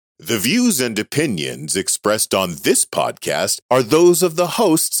The views and opinions expressed on this podcast are those of the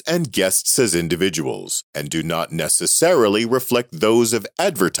hosts and guests as individuals, and do not necessarily reflect those of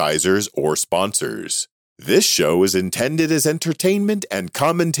advertisers or sponsors. This show is intended as entertainment and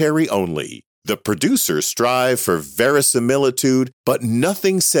commentary only. The producers strive for verisimilitude, but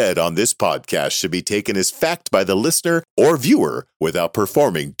nothing said on this podcast should be taken as fact by the listener or viewer without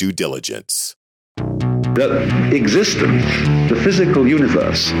performing due diligence. That existence, the physical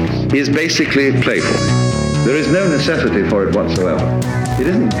universe, is basically playful. There is no necessity for it whatsoever. It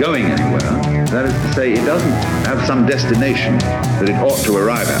isn't going anywhere. That is to say, it doesn't have some destination that it ought to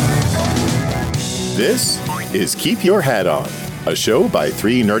arrive at. This is Keep Your Hat On, a show by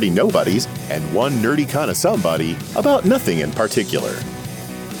three nerdy nobodies and one nerdy kind of somebody about nothing in particular.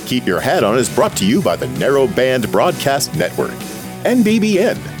 Keep Your Hat On is brought to you by the Narrowband Broadcast Network,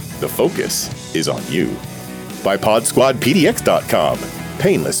 NBBN. The focus is on you. By PodSquadPDX.com,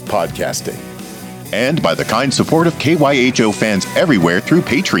 painless podcasting. And by the kind support of KYHO fans everywhere through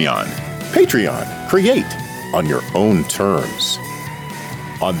Patreon. Patreon, create on your own terms.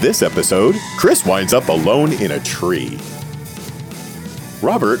 On this episode, Chris winds up alone in a tree.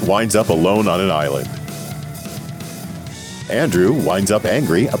 Robert winds up alone on an island. Andrew winds up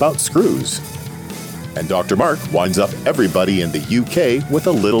angry about screws. And Dr. Mark winds up everybody in the UK with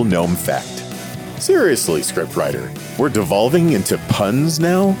a little gnome fact. Seriously, scriptwriter, we're devolving into puns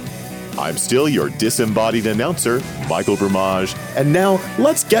now? I'm still your disembodied announcer, Michael Bramage, and now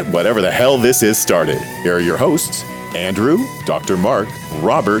let's get whatever the hell this is started. Here are your hosts, Andrew, Dr. Mark,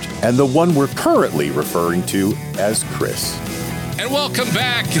 Robert, and the one we're currently referring to as Chris. And welcome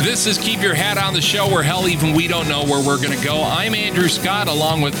back. This is Keep Your Hat On, the show where hell even we don't know where we're going to go. I'm Andrew Scott,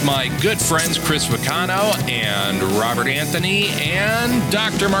 along with my good friends Chris Vicano and Robert Anthony and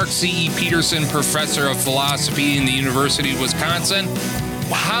Dr. Mark C.E. Peterson, professor of philosophy in the University of Wisconsin.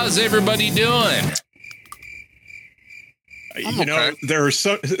 How's everybody doing? You know, there are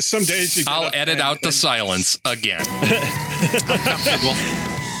some days you I'll edit out the silence again.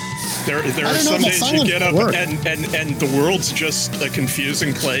 There are some days you get up and the world's just a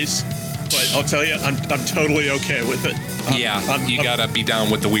confusing place. But I'll tell you, I'm totally okay with it. You gotta be down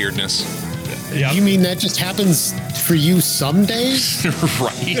with the weirdness. Yeah. You mean that just happens for you some days?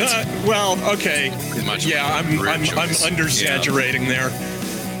 Right. Well, okay. Yeah, I'm under-exaggerating there.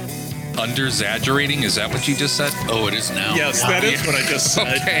 Under-exaggerating? Is that what you just said? Oh, it is now. Yes, that is what I just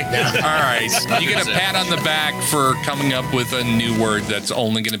said. Okay. All right. You get a pat on the back for coming up with a new word that's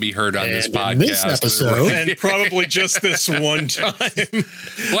only going to be heard on this podcast. This episode. And probably just this one time.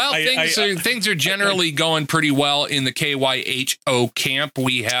 Well, things are generally going pretty well in the KYHO camp.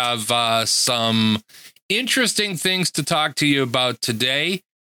 We have some interesting things to talk to you about today.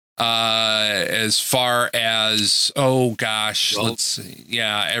 As far as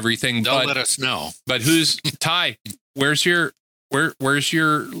everything. They'll let us know. But who's Ty? Where's your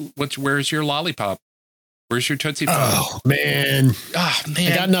lollipop? Where's your Tootsie Pop? Oh man,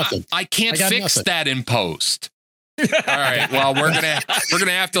 I got nothing. I can't fix that in post. All right. Well, we're gonna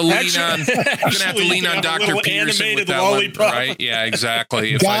have to lean on Dr. Peterson with that lollipop. One, right? Yeah,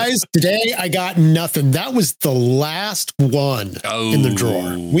 exactly. Guys, today I got nothing. That was the last one in the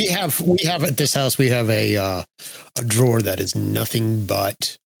drawer. We have at this house a drawer that is nothing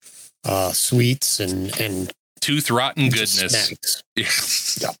but sweets and tooth rotten goodness. Yeah.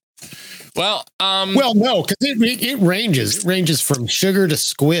 Well, no, because it ranges. It ranges from sugar to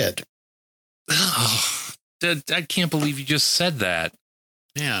squid. I can't believe you just said that.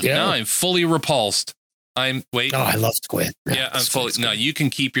 Yeah. No, I'm fully repulsed. Oh, I love squid. Yeah, I'm fully. No, you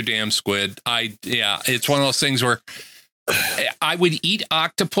can keep your damn squid. It's one of those things where I would eat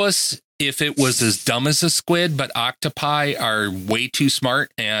octopus if it was as dumb as a squid, but octopi are way too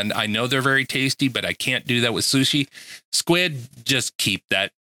smart, and I know they're very tasty, but I can't do that with sushi. Squid, just keep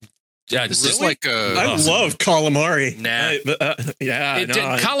that. This is like I love calamari. Nah.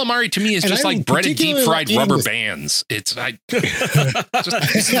 Calamari to me is and just like breaded deep fried rubber bands. This is like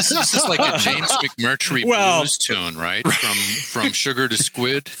a James McMurtry blues tune, right? From Sugar to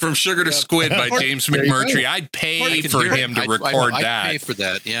Squid. From Sugar to Squid by James McMurtry. I'd pay for him to record that. I'd pay for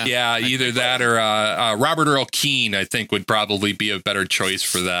that. Yeah. Yeah, either that or Robert Earl Keen, I think, would probably be a better choice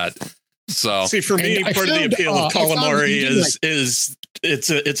for that. So see, for me, part of the appeal of calamari is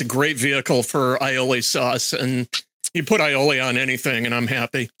it's a great vehicle for aioli sauce, and you put aioli on anything, and I'm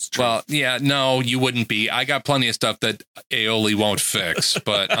happy. Well, yeah, no, you wouldn't be. I got plenty of stuff that aioli won't fix,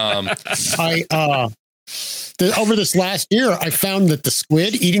 but over this last year, I found that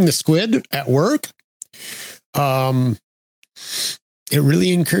eating the squid at work, It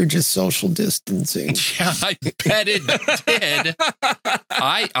really encourages social distancing. Yeah, I bet it did.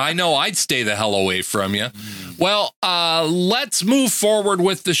 I know I'd stay the hell away from you. Well, let's move forward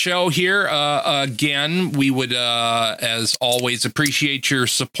with the show here. Again, we would, as always, appreciate your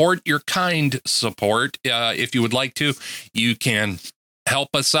support, your kind support. If you would like to, you can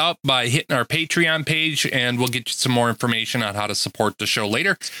help us out by hitting our Patreon page, and we'll get you some more information on how to support the show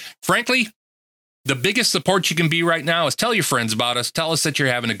later. Frankly, the biggest support you can be right now is tell your friends about us. Tell us that you're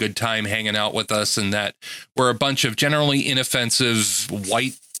having a good time hanging out with us and that we're a bunch of generally inoffensive,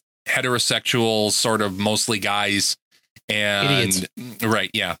 white, heterosexual, sort of mostly guys. And idiots. Right.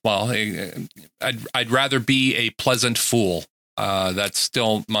 Yeah. Well, I'd rather be a pleasant fool. That's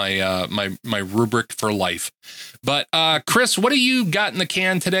still my my rubric for life. But Chris, what do you got in the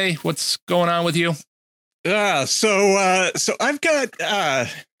can today? What's going on with you? So I've got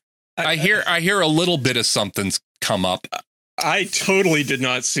I hear a little bit of something's come up. I totally did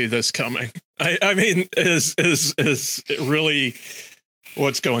not see this coming. I mean, is really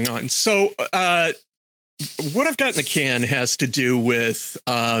what's going on. So what I've got in the can has to do with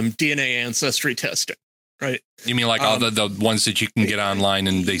DNA ancestry testing, right? You mean like all the ones that you can get online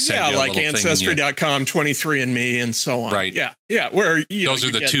and they send you a like Ancestry.com, 23andMe, and so on. Right. Yeah. Where those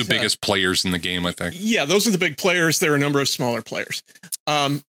are the two biggest players in the game, I think. Yeah, those are the big players. There are a number of smaller players.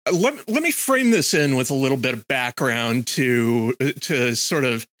 Let me frame this in with a little bit of background to sort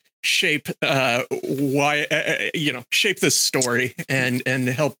of shape shape this story and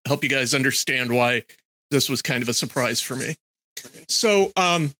help you guys understand why this was kind of a surprise for me. So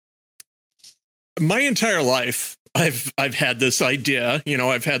my entire life I've had this idea,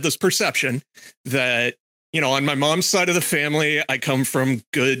 I've had this perception that, on my mom's side of the family, I come from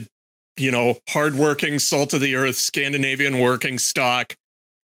good, hardworking, salt of the earth, Scandinavian working stock.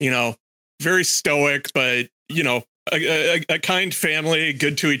 Very stoic, but, a kind family,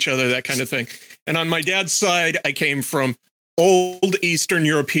 good to each other, that kind of thing. And on my dad's side, I came from old Eastern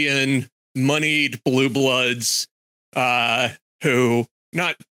European, moneyed blue bloods, who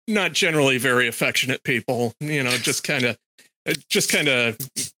not generally very affectionate people, just kind of a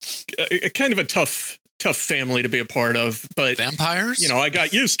tough family to be a part of. But vampires, I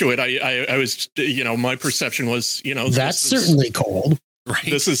got used to it. I was, my perception was, that's certainly cold. Right.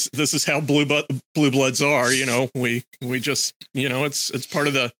 This is how blue bloods are. We just, it's part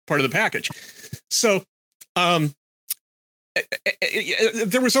of the package. So, there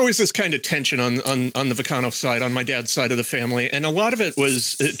was always this kind of tension on the Vacano side, on my dad's side of the family, and a lot of it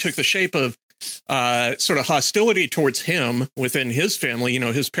took the shape of sort of hostility towards him within his family.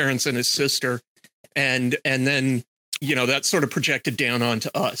 His parents and his sister, and then that sort of projected down onto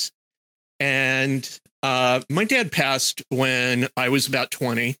us. And my dad passed when I was about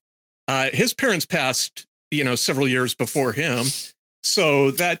 20. His parents passed, several years before him. So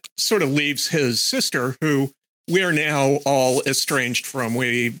that sort of leaves his sister, who we are now all estranged from.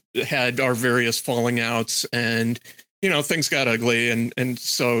 We had our various falling outs and, things got ugly. And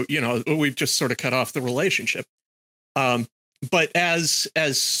so, we've just sort of cut off the relationship. But as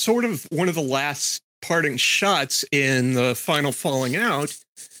sort of one of the last parting shots in the final falling out,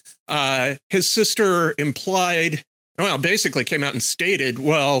 his sister basically came out and stated,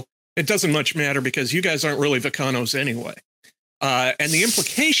 well, it doesn't much matter because you guys aren't really Vacanos anyway. And the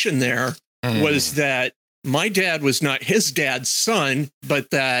implication there was that my dad was not his dad's son,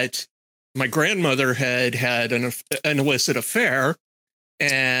 but that my grandmother had an illicit affair.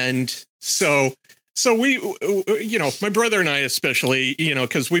 And so we, my brother and I especially,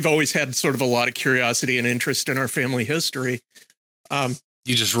 because we've always had sort of a lot of curiosity and interest in our family history.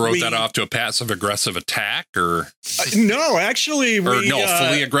 You just wrote that off to a passive aggressive attack, or no, actually,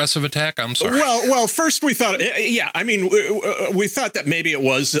 fully aggressive attack. I'm sorry. Well, first we thought, we thought that maybe it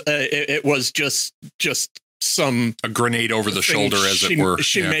was just a grenade over the shoulder, as it were.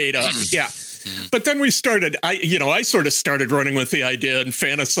 She made up, yeah. But then we started. I sort of started running with the idea and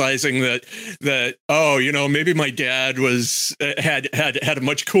fantasizing that maybe my dad had a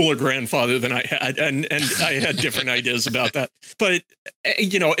much cooler grandfather than I had, and I had different ideas about that. But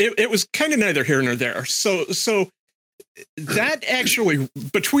it was kind of neither here nor there. So that actually,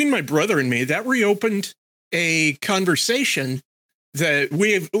 between my brother and me, that reopened a conversation that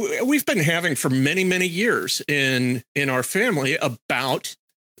we've been having for many, many years in our family about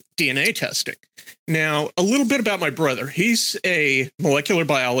DNA testing. Now, a little bit about my brother. He's a molecular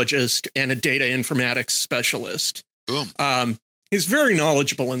biologist and a data informatics specialist. Boom. He's very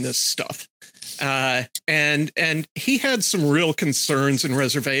knowledgeable in this stuff. And he had some real concerns and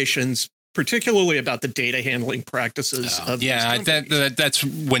reservations particularly about the data handling practices of these companies. That's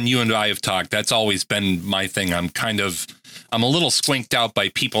when you and I have talked. That's always been my thing. I'm a little squinked out by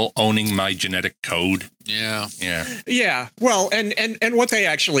people owning my genetic code. Yeah. Well, and what they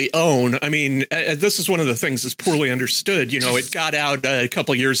actually own. I mean, this is one of the things that's poorly understood. It got out a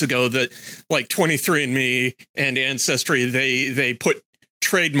couple of years ago that like 23andMe and Ancestry, they put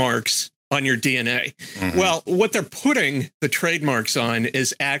trademarks on your DNA. Mm-hmm. Well, what they're putting the trademarks on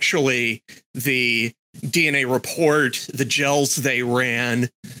is actually the DNA report, the gels they ran,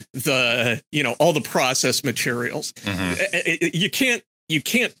 all the process materials. Mm-hmm. You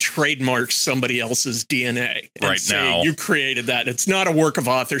can't trademark somebody else's DNA and say you created that. It's not a work of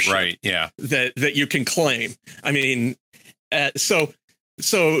authorship, right? Yeah, that you can claim. I mean, so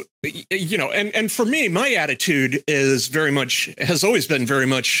and for me, my attitude has always been very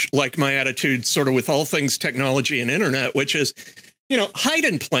much like my attitude, sort of with all things technology and internet, which is, hide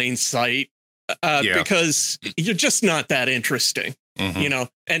in plain sight. Because you're just not that interesting, and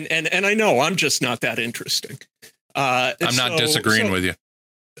I know I'm just not that interesting. I'm not disagreeing with you.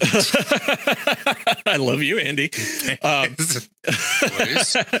 I love you, Andy. Right.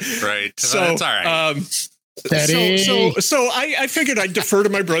 So that's all right. So I figured I'd defer to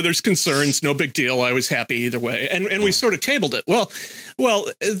my brother's concerns. No big deal. I was happy either way. And we sort of tabled it. Well,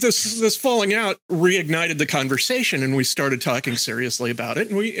 this falling out reignited the conversation, and we started talking seriously about it.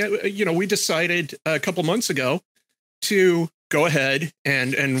 And we decided a couple months ago to go ahead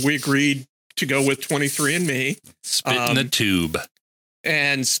and we agreed to go with 23andMe. Spit in the tube.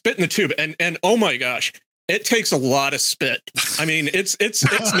 And spit in the tube. And oh my gosh. It takes a lot of spit. I mean, it's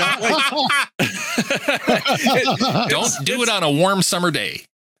not like don't do it on a warm summer day.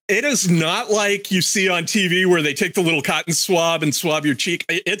 It is not like you see on TV where they take the little cotton swab and swab your cheek.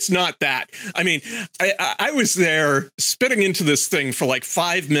 It's not that. I mean, I was there spitting into this thing for like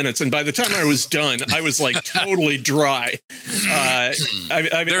 5 minutes, and by the time I was done, I was like totally dry.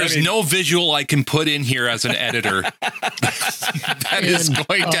 There's no visual I can put in here as an editor that is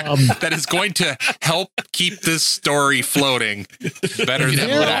going to help keep this story floating better than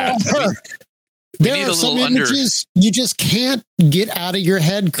that. There are some images you just can't get out of your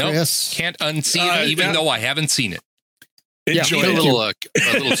head, Chris. Nope, can't unsee it, even though I haven't seen it. Enjoy a little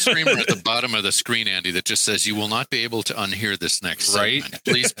screamer at the bottom of the screen, Andy, that just says you will not be able to unhear this next segment.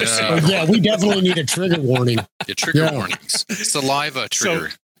 Please proceed. Yeah, we definitely need a trigger warning. The trigger warnings. Saliva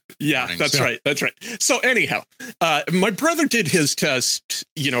trigger. Yeah, that's right. That's right. So anyhow, my brother did his test,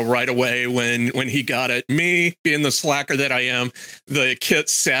 right away when he got it. Me being the slacker that I am, the kit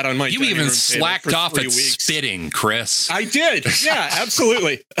sat on my. You even slacked off at spitting, Chris. I did. Yeah,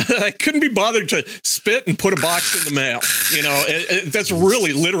 absolutely. I couldn't be bothered to spit and put a box in the mail. That's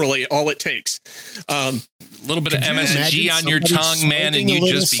really literally all it takes. A little bit of MSG on your tongue, man, and you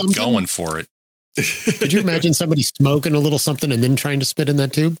just be going for it. Could you imagine somebody smoking a little something and then trying to spit in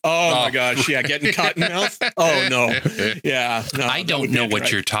that tube? Oh my gosh. Yeah. Getting cotton mouth. Oh no. Yeah. No, I don't know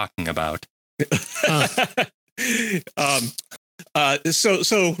what you're talking about. So I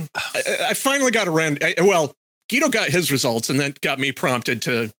finally got around. Guido got his results, and that got me prompted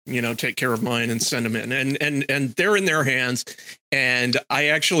to, take care of mine and send them in, and they're in their hands. And I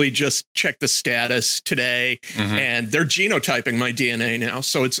actually just checked the status today, and they're genotyping my DNA now.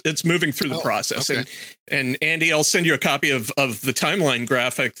 So it's moving through the process. Okay. And Andy, I'll send you a copy of the timeline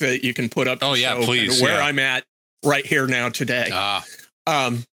graphic that you can put up. Oh yeah, please. Where I'm at right here now today.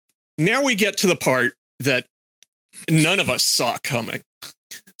 Now we get to the part that none of us saw coming.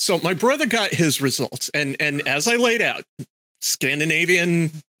 So my brother got his results, and as I laid out,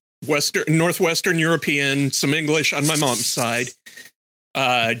 Scandinavian, Northwestern European, some English on my mom's side,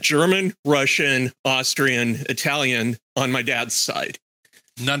 German, Russian, Austrian, Italian on my dad's side.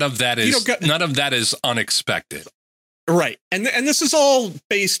 None of that is unexpected, right? And this is all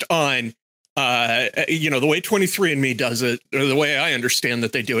based on the way 23andMe does it, or the way I understand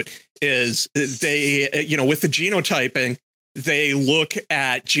that they do it is they with the genotyping. They look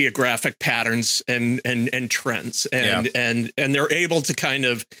at geographic patterns and trends, and they're able to kind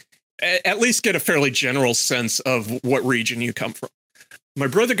of at least get a fairly general sense of what region you come from. My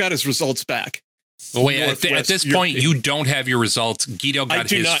brother got his results back. Well, wait, at this point, you don't have your results. Guido got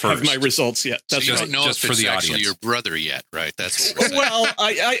his first. I do not have my results yet. That's so you don't know if it's actually your brother yet, right? That's well,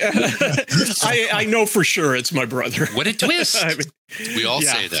 I know for sure it's my brother. What a twist! We all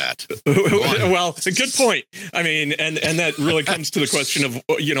say that. Well, a good point. I mean, and that really comes to the question of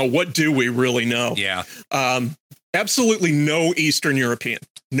what do we really know? Yeah. Absolutely no Eastern European,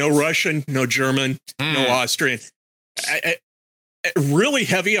 no Russian, no German, no Austrian. Really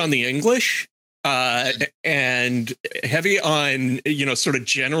heavy on the English. and heavy on, sort of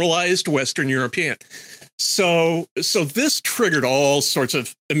generalized Western European. So this triggered all sorts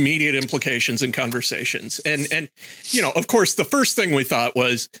of immediate implications and conversations. And of course, the first thing we thought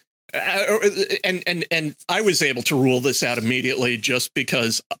was, and I was able to rule this out immediately just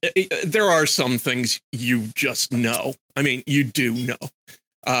because there are some things you just know. I mean, you do know.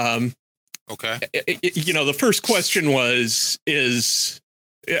 Okay. The first question is, does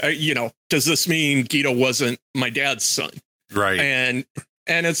this mean Guido wasn't my dad's son? Right. And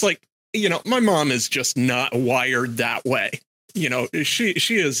it's like, my mom is just not wired that way. She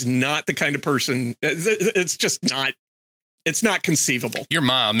is not the kind of person. It's just not. It's not conceivable. Your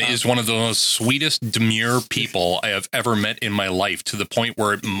mom is one of the most sweetest, demure people I have ever met in my life, to the point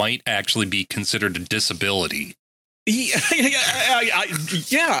where it might actually be considered a disability. Yeah.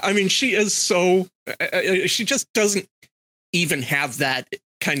 I mean, she is so. She just doesn't even have that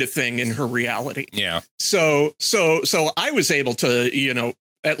kind of thing in her reality. Yeah. So I was able to,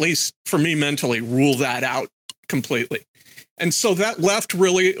 at least for me mentally, rule that out completely. And so that left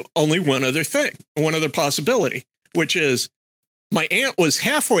really only one other possibility, which is my aunt was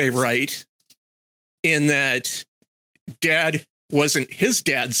halfway right in that dad wasn't his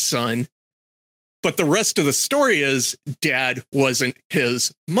dad's son, but the rest of the story is dad wasn't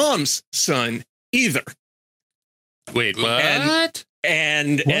his mom's son either. Wait, what?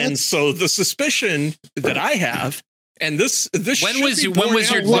 And so the suspicion that I have, and this when was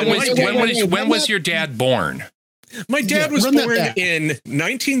your dad born? My dad was born in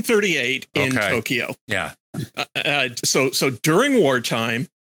 1938 in Tokyo. Yeah. So during wartime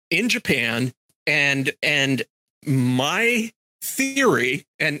in Japan, and my theory,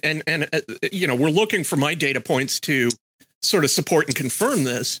 and we're looking for my data points to sort of support and confirm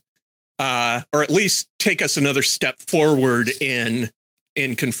this, or at least take us another step forward in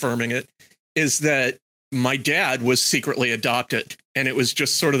confirming it, is that my dad was secretly adopted, and it was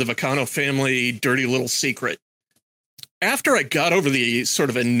just sort of the Vacano family dirty little secret. After I got over the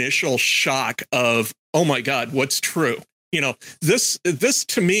sort of initial shock of, oh my God, what's true? This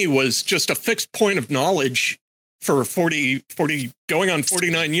to me was just a fixed point of knowledge for 40 going on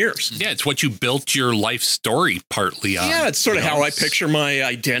 49 years. Yeah, it's what you built your life story partly on. Yeah, it's sort of how I picture my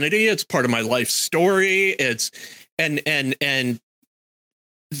identity. It's part of my life story. It's and then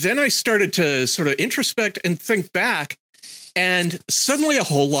I started to sort of introspect and think back, and suddenly a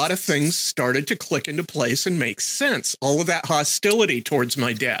whole lot of things started to click into place and make sense. All of that hostility towards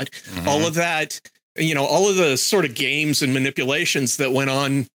my dad, all of that, all of the sort of games and manipulations that went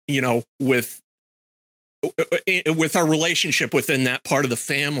on, with our relationship within that part of the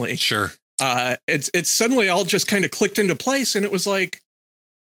family. Sure. It's suddenly all just kind of clicked into place, and it was like,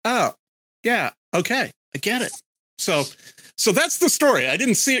 oh yeah, okay, I get it. So that's the story. I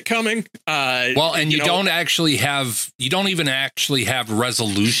didn't see it coming. And you don't even actually have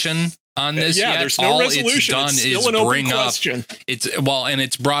resolution on this yet. There's no resolution. All it's done is bring up. And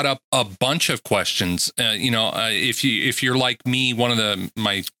it's brought up a bunch of questions. If you're like me, one of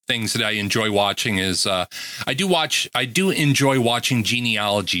my things that I enjoy watching is I do enjoy watching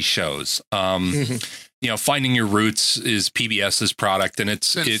genealogy shows. Finding Your Roots is PBS's product, and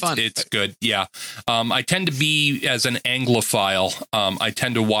it's good. Yeah. I tend to be, as an Anglophile, I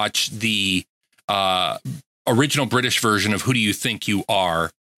tend to watch the original British version of Who Do You Think You Are?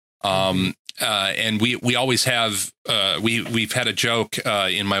 And we always have, we've had a joke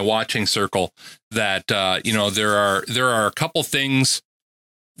in my watching circle that, there are a couple things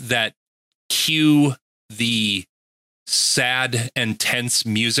that cue the sad and tense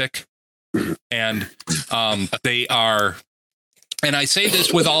music. And they are, and I say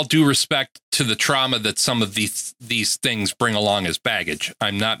this with all due respect to the trauma that some of these things bring along as baggage.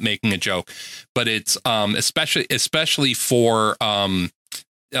 I'm not making a joke, but it's especially for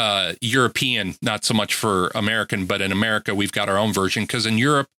European, not so much for American, but in America we've got our own version, because in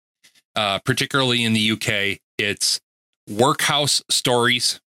Europe, particularly in the UK, it's workhouse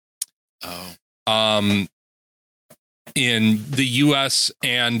stories. In the U.S.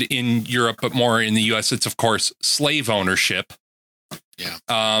 and in Europe, but more in the U.S., it's, of course, slave ownership. Yeah.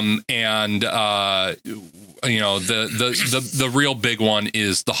 The real big one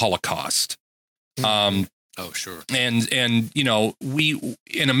is the Holocaust. Oh, sure. And we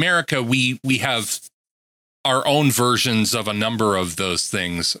in America, we have our own versions of a number of those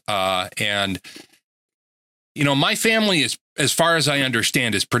things. My family is, as far as I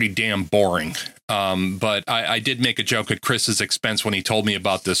understand, is pretty damn boring. But I did make a joke at Chris's expense when he told me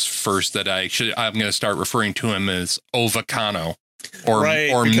about this first, that I'm going to start referring to him as Ovacano or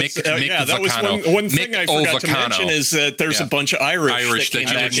Mick that Vacano. Was one thing I forgot to mention is that there's a bunch of Irish that you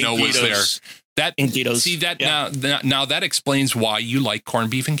didn't know was there. That Inquitos. See that now that explains why you like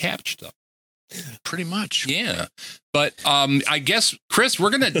corned beef and cabbage stuff. Pretty much. Yeah. But I guess, Chris, we're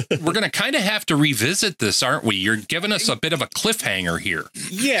gonna kind of have to revisit this, aren't we? You're giving us a bit of a cliffhanger here.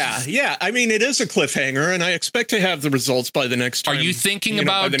 Yeah. I mean, it is a cliffhanger, and I expect to have the results by the next time. Are you thinking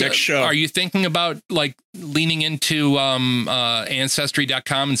about by the next show? Are you thinking about like leaning into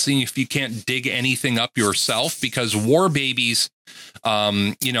Ancestry.com and seeing if you can't dig anything up yourself? Because war babies,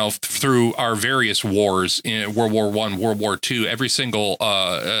 through our various wars in World War I, World War II, every single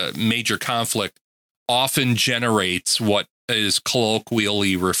major conflict often generates what is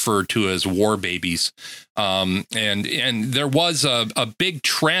colloquially referred to as war babies. And there was a big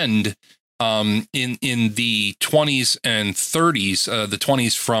trend in the 20s and 30s, the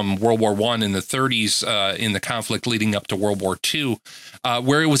 20s from World War I and the 30s in the conflict leading up to World War II,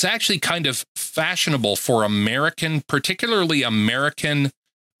 where it was actually kind of fashionable for particularly American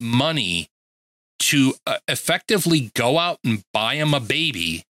money to effectively go out and buy them a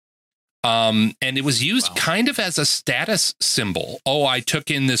baby. And it was used kind of as a status symbol. Oh, I took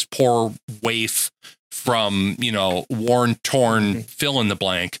in this poor waif from, worn, torn, fill in the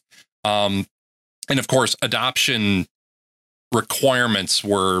blank. And of course, adoption requirements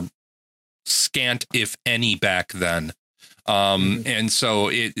were scant, if any, back then. And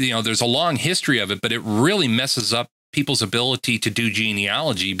so there's a long history of it, but it really messes up people's ability to do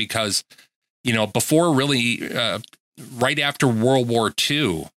genealogy because, before really, right after World War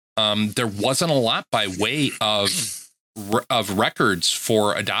II, there wasn't a lot by way of records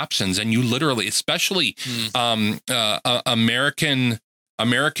for adoptions. And you literally, especially American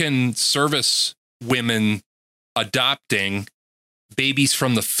service women adopting babies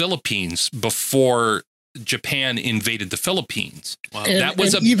from the Philippines before Japan invaded the Philippines. Wow. That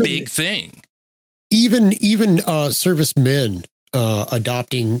was a big thing. Even servicemen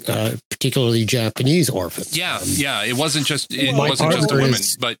adopting particularly Japanese orphans. Yeah. It wasn't just the women,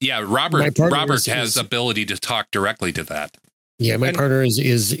 but yeah, Robert has ability to talk directly to that. Yeah, my partner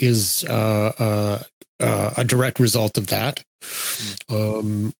is a direct result of that.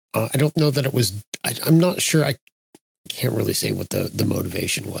 I don't know that it was. I'm not sure. I can't really say what the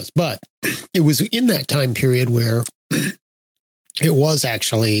motivation was, but it was in that time period where it was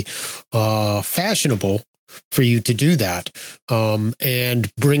actually fashionable for you to do that.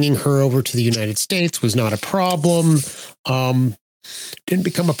 And bringing her over to the United States was not a problem. Didn't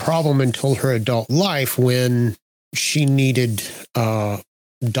become a problem until her adult life when she needed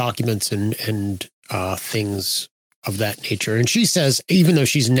documents and things of that nature. And she says, even though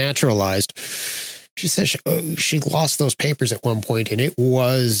she's naturalized, she says she lost those papers at one point, and it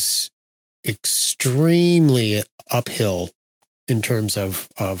was extremely uphill in terms of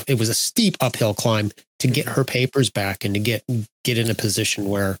it was a steep uphill climb to get her papers back and to get in a position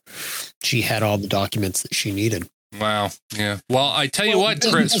where she had all the documents that she needed. Wow. Yeah. Well, I tell you what,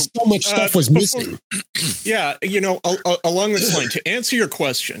 Chris, so much stuff was missing. Yeah. Along this line, to answer your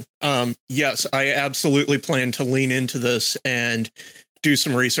question, yes, I absolutely plan to lean into this and do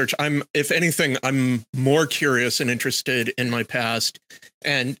some research. If anything, I'm more curious and interested in my past.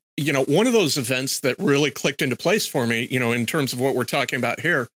 And, one of those events that really clicked into place for me, in terms of what we're talking about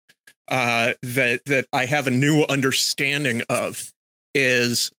here, that I have a new understanding of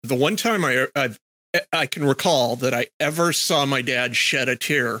is the one time I can recall that I ever saw my dad shed a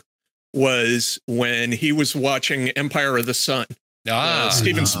tear was when he was watching Empire of the Sun.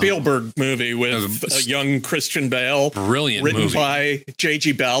 Steven Spielberg movie with a young Christian Bale. Brilliant written movie. by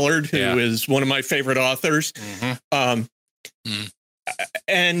J.G. Ballard, who is one of my favorite authors.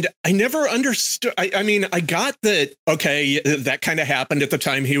 And I never understood. I mean, I got that. Okay, that kind of happened at the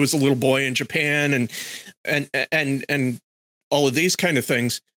time he was a little boy in Japan, and all of these kind of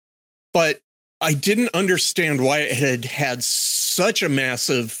things. But I didn't understand why it had such a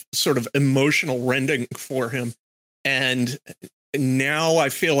massive sort of emotional rending for him. And now I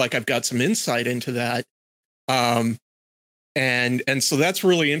feel like I've got some insight into that. And so that's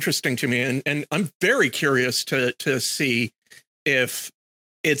really interesting to me. And I'm very curious to see if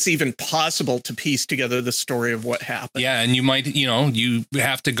it's even possible to piece together the story of what happened. Yeah. And you might, you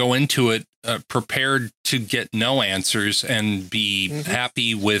have to go into it prepared to get no answers and be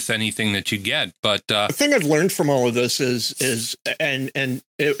happy with anything that you get. But the thing I've learned from all of this is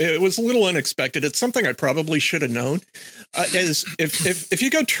it was a little unexpected. It's something I probably should have known. Is if you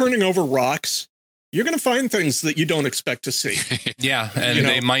go turning over rocks, you're going to find things that you don't expect to see. Yeah, and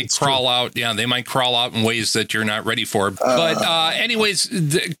they might crawl out. Yeah, they might crawl out in ways that you're not ready for. But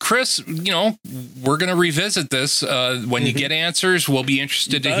anyways, Chris, we're going to revisit this when you get answers. We'll be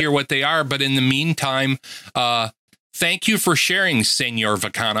interested to hear what they are. But in the meantime, thank you for sharing, Senor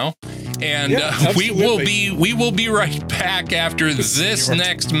Vacano. And we will be right back after this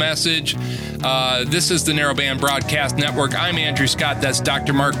next message. This is the Narrowband Broadcast Network. I'm Andrew Scott. That's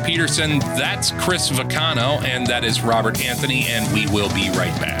Dr. Mark Peterson. That's Chris Vacano. And that is Robert Anthony. And we will be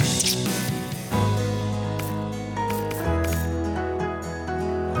right back.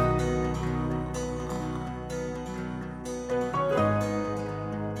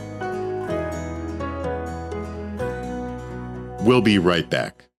 We'll be right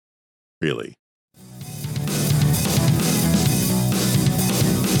back. Really.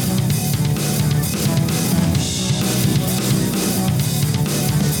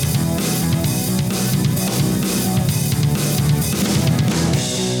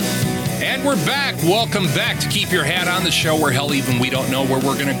 And we're back. Welcome back to Keep Your Hat On, the show where hell even we don't know where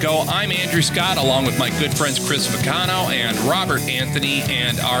we're going to go. I'm Andrew Scott, along with my good friends Chris Vacano and Robert Anthony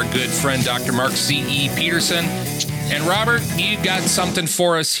and our good friend Dr. Mark C.E. Peterson. And Robert, you got something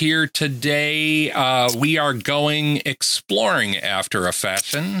for us here today. We are going exploring after a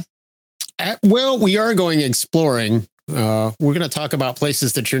fashion. Well, we are going exploring. We're going to talk about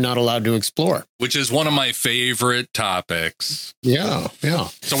places that you're not allowed to explore, which is one of my favorite topics. Yeah.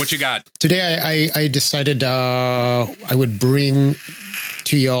 So what you got? Today, I decided I would bring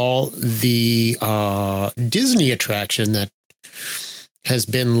to y'all the Disney attraction that has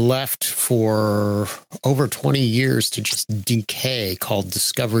been left for over 20 years to just decay, called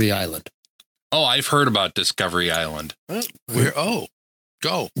Discovery Island. Oh, I've heard about Discovery Island. Where? Oh,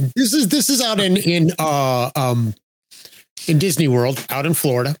 go. This is out in Disney World, out in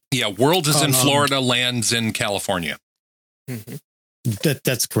Florida. Yeah, World is in Florida, Land's in California.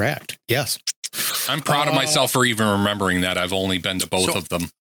 That's correct. Yes. I'm proud of myself for even remembering that. I've only been to both of them.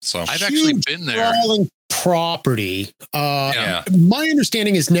 So I've actually been there. Property. My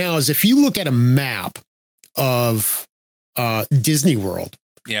understanding is if you look at a map of Disney World.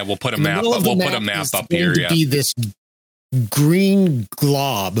 Yeah, we'll put a map. We'll put a map up here. To be this green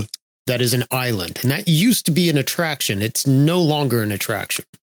glob that is an island, and that used to be an attraction. It's no longer an attraction.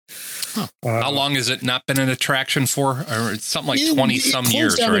 Huh. How long has it not been an attraction for? Or it's something like 20 some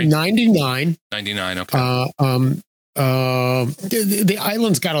years, right? 99. 99. Okay. The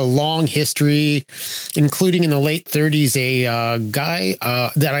island's got a long history, including in the late 30s, a guy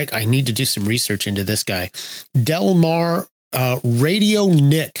that I need to do some research into this guy, Delmar Radio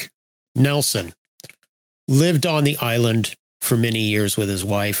Nick Nelson, lived on the island for many years with his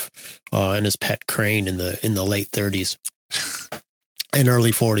wife and his pet crane in the late 30s and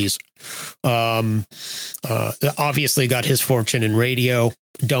early 40s. Obviously got his fortune in radio.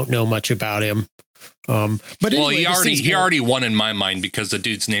 Don't know much about him. But anyway, he already won in my mind because the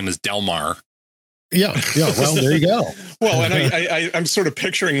dude's name is Delmar. Yeah. Well, there you go. Well, and I'm sort of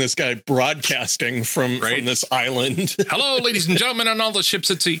picturing this guy broadcasting from this island. Hello, ladies and gentlemen, on all the ships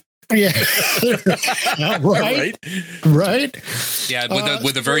at sea. Yeah. Right. Yeah,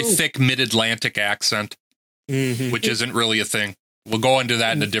 with a very thick mid-Atlantic accent, which isn't really a thing. We'll go into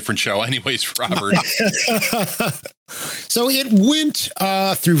that in a different show. Anyways, Robert. So it went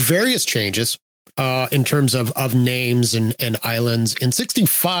through various changes in terms of names and islands. In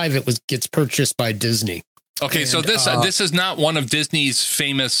 1965, it gets purchased by Disney. Okay, so this is not one of Disney's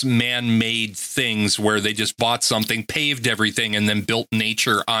famous man-made things where they just bought something, paved everything, and then built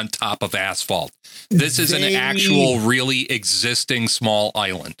nature on top of asphalt. This is an actual, really existing small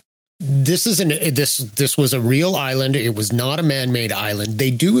island. This was a real island. It was not a man-made island.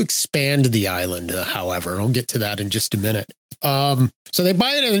 They do expand the island, however. I'll get to that in just a minute. So they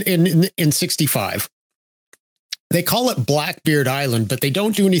buy it in 1965. They call it Blackbeard Island, but they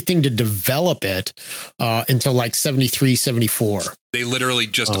don't do anything to develop it until like 73, 74. They literally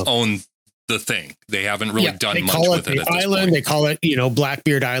just own the thing. They haven't really done much with it. They call it,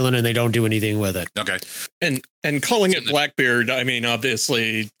 Blackbeard Island, and they don't do anything with it. Okay. And calling it Blackbeard, I mean,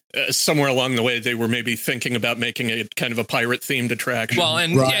 obviously, somewhere along the way, they were maybe thinking about making it kind of a pirate-themed attraction. Well,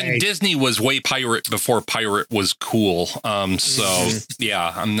 and Disney was way pirate before pirate was cool.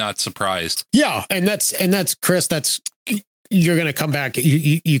 Yeah, I'm not surprised. Yeah, and that's Chris. You're going to come back.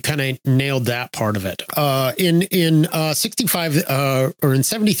 You kind of nailed that part of it. In 65 or in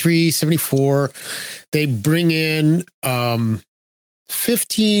 73, 74, they bring in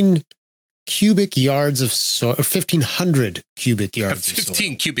 15 cubic yards of soil, 1,500 cubic yards.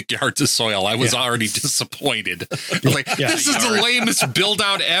 15 cubic yards of soil. I was already disappointed. This is the lamest build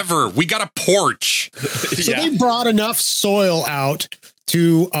out ever. We got a porch. So they brought enough soil out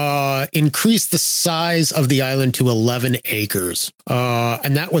to increase the size of the island to 11 acres.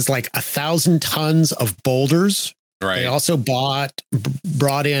 And that was like 1,000 tons of boulders Right. They also brought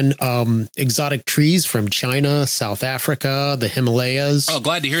in exotic trees from China, South Africa, the Himalayas. Oh,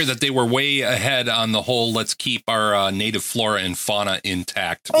 glad to hear that they were way ahead on the whole let's keep our native flora and fauna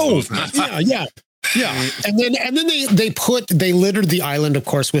intact movement. Yeah. And then they littered the island, of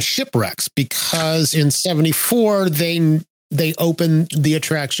course, with shipwrecks because in 1974 they opened the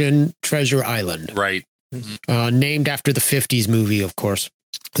attraction Treasure Island. Right. Named after the 50s movie, of course,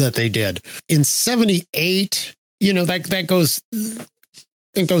 that they did. In 1978, that goes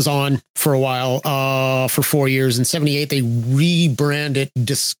on for a while, for 4 years. In 1978, they rebranded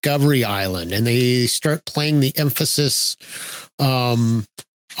Discovery Island, and they start playing the emphasis on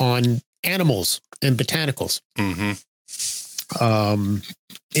animals and botanicals. Mm-hmm. In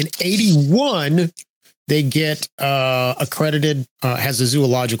 1981, they get accredited as a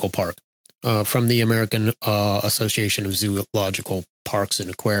zoological park. From the American Association of Zoological Parks and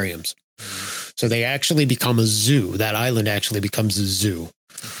Aquariums. So they actually become a zoo. That island actually becomes a zoo.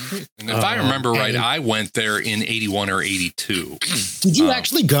 And if I remember right, I went there in 81 or 82. Did you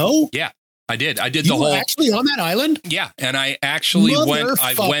actually go? Yeah. I did You the were whole actually on that island? Yeah, and I actually went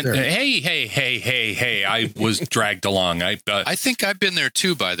Motherfucker. hey, I was dragged along. I think I've been there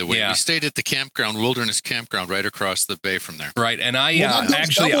too, by the way. Yeah. We stayed at the campground, Wilderness Campground, right across the bay from there. Right, and I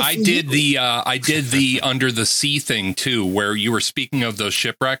I did the under the sea thing too, where you were speaking of those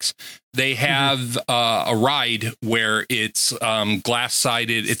shipwrecks. They have a ride where it's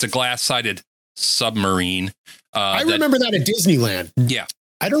glass-sided. It's a glass-sided submarine. I remember that at Disneyland. Yeah.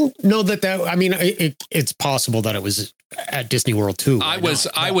 I don't know that I mean, it's possible that it was at Disney World too. I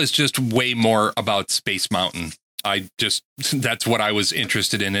was just way more about Space Mountain. That's what I was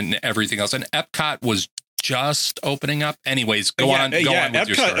interested in and everything else. And Epcot was just opening up. Anyways, go on with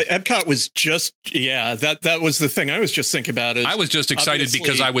your story. Epcot was just, that was the thing I was just thinking about. I was just excited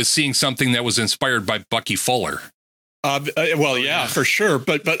because I was seeing something that was inspired by Bucky Fuller. For sure.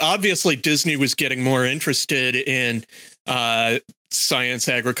 But obviously Disney was getting more interested in science,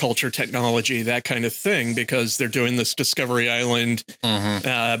 agriculture, technology, that kind of thing, because they're doing this Discovery Island.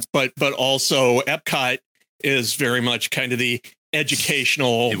 But also Epcot is very much kind of the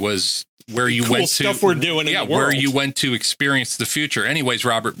educational. It was where you cool went to stuff we're doing. In the world. Where you went to experience the future. Anyways,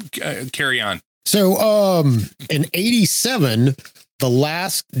 Robert, carry on. So, in 1987, the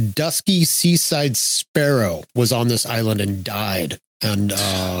last dusky seaside sparrow was on this island and died. And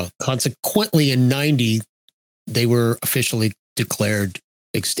consequently, in 1990, they were officially declared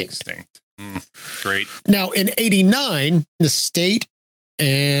extinct. Great. Now, in 1989, the state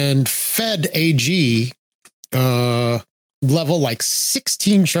and Fed AG level like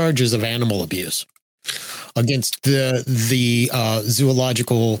 16 charges of animal abuse against the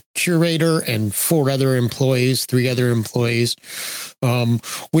zoological curator and three other employees,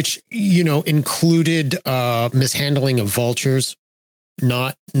 which, included mishandling of vultures,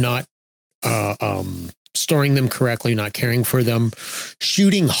 not storing them correctly, not caring for them,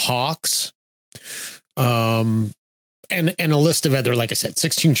 shooting hawks, and a list of other, like I said,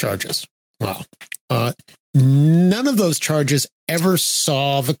 16 charges. Wow. None of those charges ever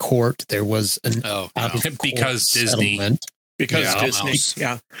saw the court. There was an because Disney. Because Disney.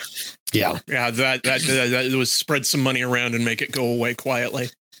 Yeah. That was spread some money around and make it go away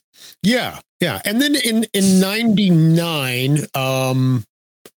quietly. Yeah. And then in 1999,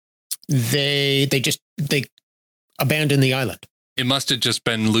 they abandoned the island. It must have just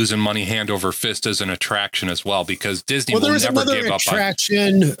been losing money hand over fist as an attraction as well, because Disney will never give up.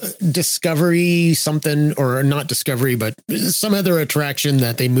 Attraction, Discovery, something, or not Discovery, but some other attraction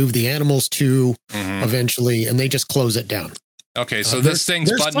that they moved the animals to eventually, and they just close it down. Okay, so this thing's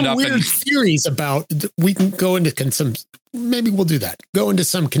buttoned up. There's some weird theories about. We can go into some. Maybe we'll do that. Go into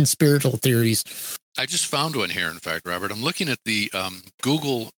some conspiratorial theories. I just found one here, in fact, Robert. I'm looking at the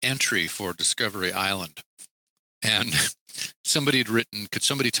Google entry for Discovery Island, and somebody had written, could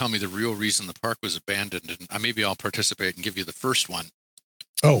somebody tell me the real reason the park was abandoned? And maybe I'll participate and give you the first one.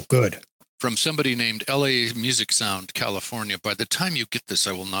 Oh, good. From somebody named LA Music Sound, California. By the time you get this,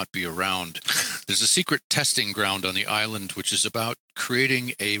 I will not be around. There's a secret testing ground on the island, which is about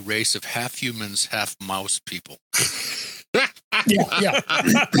creating a race of half humans, half mouse people. Yeah.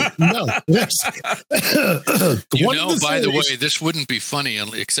 No. By the way, this wouldn't be funny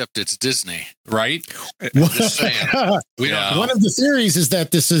except it's Disney, right? Just saying. One of the theories is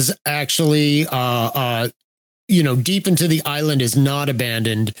that this is actually, deep into the island is not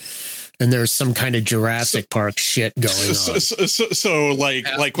abandoned. and there's some kind of Jurassic Park shit going on. So like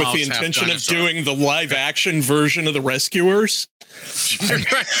with the intention of doing the live action version of the Rescuers.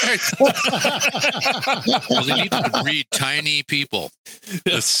 Well, they need to breed tiny people.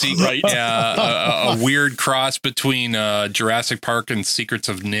 The secret, Right. Yeah, a weird cross between Jurassic Park and Secrets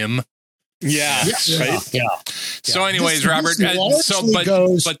of Nim. Yeah. Right. Yeah. So, anyways, This Robert. largely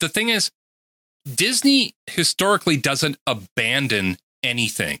goes- But the thing is, Disney historically doesn't abandon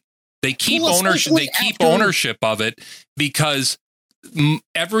anything. They keep Well, ownership. They especially keep after- ownership of it because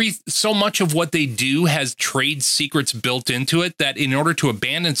so much of what they do has trade secrets built into it that in order to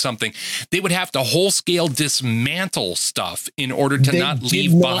abandon something, they would have to whole scale dismantle stuff in order to They not did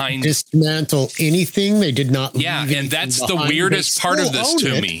leave not behind. dismantle anything. They did not. Yeah, leave and that's anything the behind. weirdest They part of still this own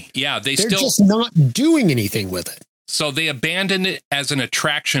to it. me. Yeah, They're still just not doing anything with it. so they abandoned it as an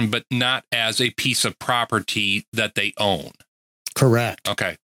attraction, but not as a piece of property that they own. Correct.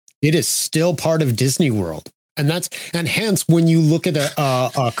 Okay. It is still part of Disney World. And hence, when you look at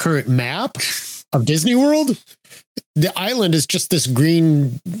a current map of Disney World, the island is just this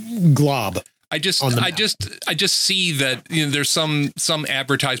green glob. I just on the see that there's some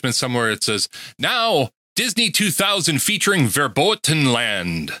advertisement somewhere. It says now Disney 2000 featuring Verboten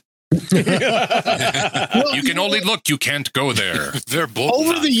Land. You can only look. You can't go there.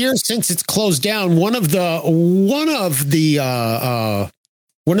 Over the years since it's closed down, one of the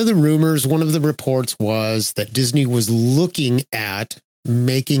rumors, one of the reports was that Disney was looking at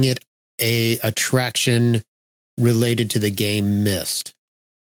making it a attraction related to the game Myst.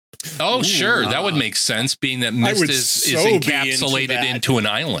 Oh, sure. That would make sense, being that I Myst would is so be into encapsulated that. into an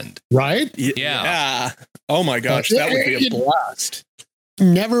island. Right? Yeah. Oh my gosh, that would be a blast.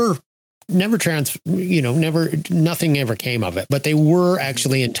 Never nothing ever came of it, but they were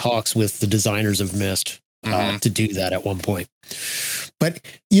actually in talks with the designers of Myst to do that at one point. But,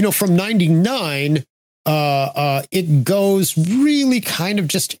 from 99, it goes really kind of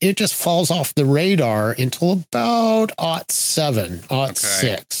it just falls off the radar until about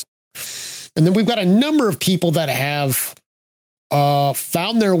 06. And then we've got a number of people that have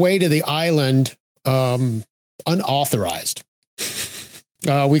found their way to the island unauthorized.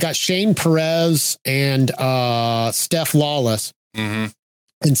 We got Shane Perez and Steph Lawless. Mm-hmm.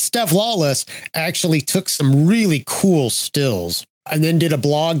 And Steph Lawless actually took some really cool stills and then did a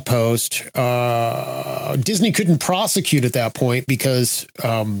blog post. Disney couldn't prosecute at that point because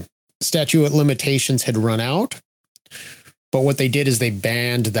statute of limitations had run out. But what they did is they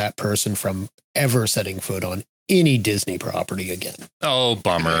banned that person from ever setting foot on any Disney property again. Oh,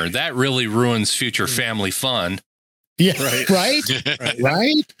 bummer. That really ruins future family fun. Yeah, Right.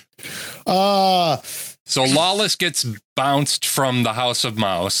 right. So Lawless gets bounced from the House of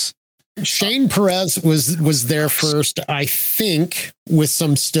Mouse. Shane Perez was there first, I think, with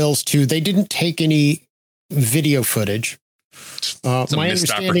some stills too. They didn't take any video footage. a My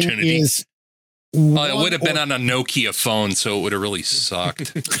missed understanding opportunity. is It would have been on a Nokia phone, so it would have really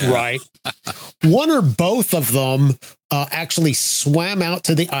sucked. right. One or both of them actually swam out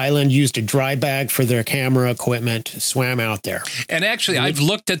to the island, used a dry bag for their camera equipment, swam out there. And actually, I've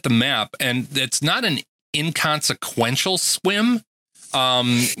looked at the map, and it's not an inconsequential swim.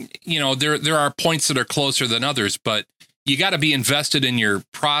 There are points that are closer than others, but you got to be invested in your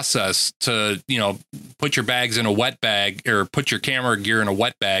process to, put your bags in a wet bag or put your camera gear in a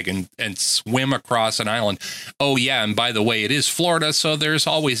wet bag and swim across an island. Oh, yeah. And by the way, it is Florida, so there's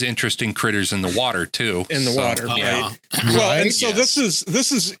always interesting critters in the water, too. In the water, yeah. right? Well, Right? and so this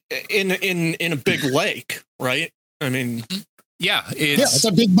is in a big lake, right? I mean, Yeah. It's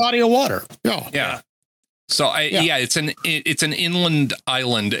a big body of water. Yeah. Yeah. So it's an inland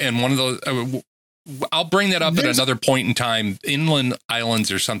island, and one of those. I'll bring that up at another point in time. Inland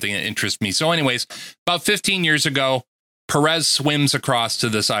islands are something that interests me. So, anyways, about 15 years ago, Perez swims across to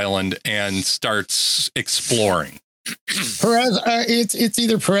this island and starts exploring. Perez, it's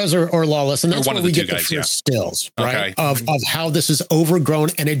either Perez or Lawless, and that's one where of the we two get the guys, first yeah. stills, right? Okay. Of how this is overgrown,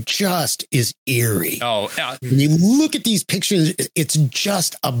 and it just is eerie. Oh, When you look at these pictures, it's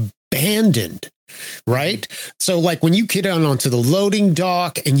just abandoned, right? So, like when you get on onto the loading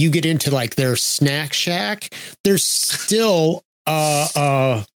dock and you get into like their snack shack, there's still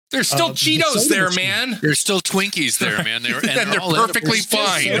there's still Cheetos soda there, machine. man. There's still Twinkies there, man. And they're perfectly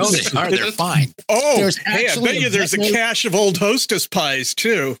fine. No, they are. They're fine. oh, There's hey, I actually bet you there's a definitely- cache of old Hostess pies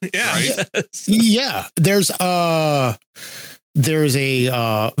too. Yeah, Right. Yeah, there's a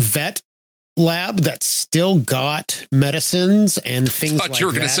vet lab that's still got medicines and things I thought like you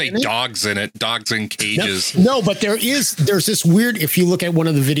were going to that say in it. dogs in it, dogs in cages. No, but there's this weird, if you look at one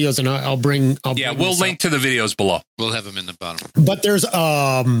of the videos, and I'll bring Yeah, this we'll up. link to the videos below. We'll have them in the bottom. But there's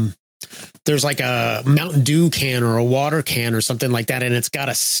there's like a Mountain Dew can or a water can or something like that, and it's got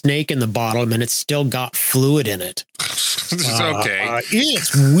a snake in the bottom, and it's still got fluid in it. Okay.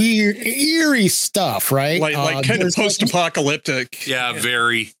 It's weird, eerie stuff, right? Like kind of post-apocalyptic. Yeah,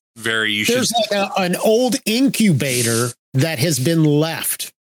 very, very. You there's should. like an old incubator that has been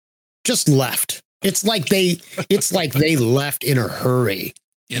left, just left. It's like they left in a hurry.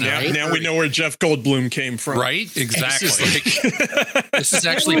 Now we know where Jeff Goldblum came from. Right? Exactly. This is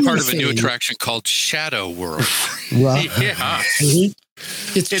actually part of a new attraction called Shadow World. Right. Yeah.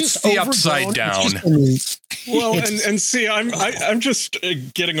 It's just the upside down. Well, and see, I'm just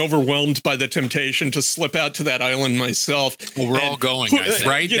getting overwhelmed by the temptation to slip out to that island myself. Well, we're all going, I think.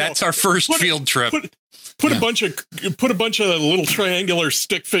 Right? That's our first field trip. Put a bunch of little triangular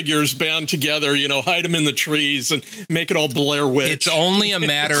stick figures bound together, hide them in the trees and make it all Blair Witch. It's only a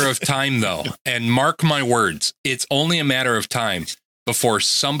matter of time, though. And mark my words, it's only a matter of time before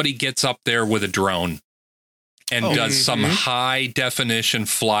somebody gets up there with a drone and does some high definition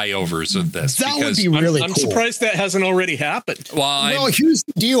flyovers of this. That would be really cool. I'm surprised that hasn't already happened. Well, here's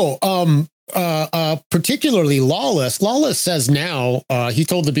the deal. Particularly Lawless. Lawless says now, he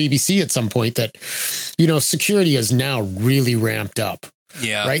told the BBC at some point that, security is now really ramped up.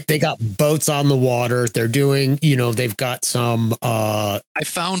 Yeah. Right. They got boats on the water. They're doing, they've got some. I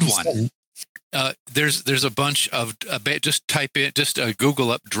found one. There's a bunch of just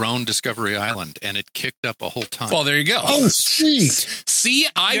Google up drone Discovery Island, and it kicked up a whole ton. Well, there you go. Oh, sweet. See,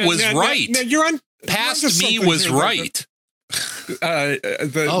 I was right. Now you're on. Past me was right.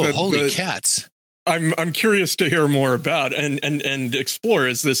 Holy cats. I'm curious to hear more about and explore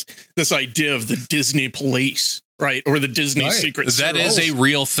is this idea of the Disney police, right? Or the Disney Secret Service. That is a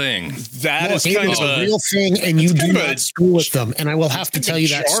real thing. That is kind of a real thing, and you do not screw with them. And I will have to tell you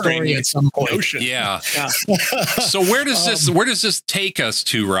that story at some point. Notion. Yeah. So where does this take us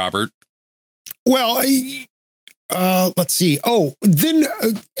to, Robert? Well, let's see. Oh, then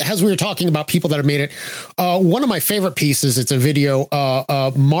as we were talking about people that have made it, one of my favorite pieces, it's a video,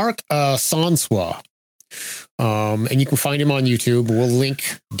 Mark Sanswa. And you can find him on YouTube. We'll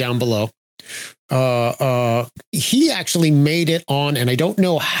link down below. He actually made it on, and I don't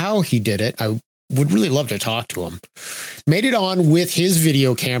know how he did it. I would really love to talk to him. Made it on with his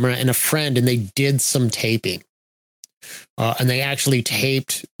video camera and a friend, and they did some taping. And they actually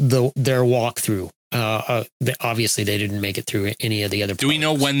taped their walkthrough. Obviously, they didn't make it through any of the other. Do we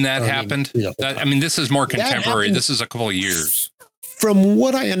know when that happened? This is more contemporary. This is a couple of years. From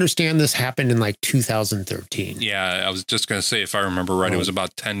what I understand, this happened in like 2013. Yeah, I was just going to say, if I remember right, it was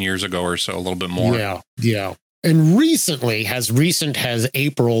about 10 years ago or so, a little bit more. Yeah. And recently, as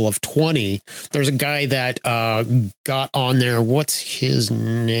April of 20, there's a guy that got on there. What's his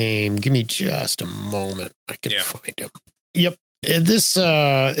name? Give me just a moment. I can find him. Yep. This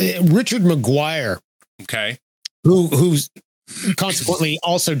Richard McGuire. Okay. Who's consequently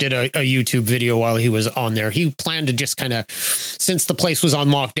also did a YouTube video while he was on there. He planned to just kind of, since the place was on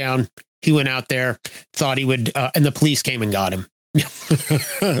lockdown, he went out there, thought he would, and the police came and got him. So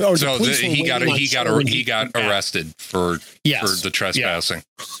he got arrested for the trespassing.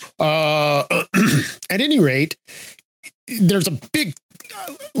 At any rate, there's a big,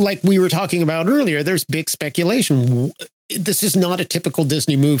 like we were talking about earlier, there's big speculation. This is not a typical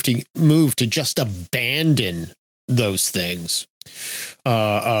Disney move to just abandon those things.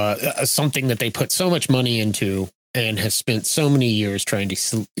 Something that they put so much money into and have spent so many years trying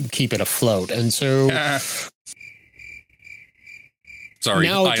to keep it afloat. And so sorry,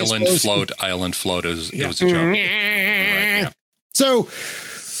 Island Float is it was a joke. Right, So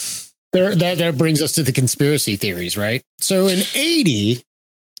that brings us to the conspiracy theories, right? So in 80,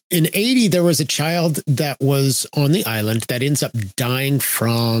 there was a child that was on the island that ends up dying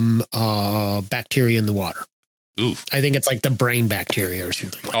from bacteria in the water. Ooh. I think it's like the brain bacteria or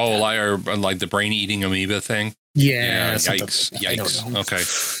something like that. Like the brain eating amoeba thing. Yeah. Yikes. Okay.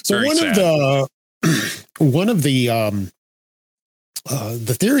 So very sad. one of the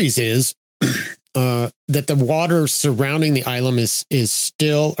theories is that the water surrounding the island is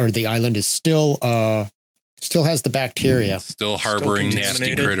still has the bacteria, still harboring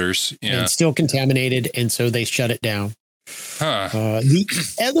nasty critters, and still contaminated, and so they shut it down.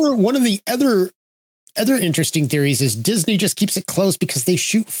 One of the other interesting theories is Disney just keeps it closed because they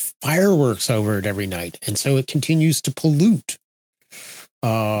shoot fireworks over it every night, and so it continues to pollute.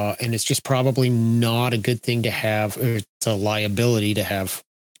 And it's just probably not a good thing to have. Or it's a liability to have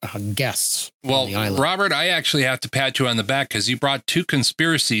guests. Well, on the island. Robert, I actually have to pat you on the back because you brought two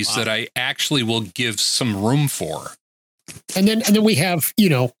conspiracies that I actually will give some room for. And then we have,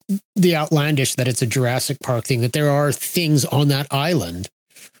 the outlandish that it's a Jurassic Park thing, that there are things on that island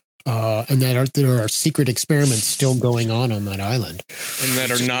and that there are secret experiments still going on that island, and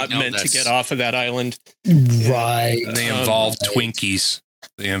that are not meant to get off of that island. Right? They involve Twinkies.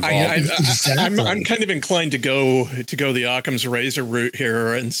 They involve. I'm kind of inclined to go the Occam's razor route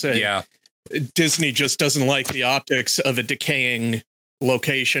here and say, Disney just doesn't like the optics of a decaying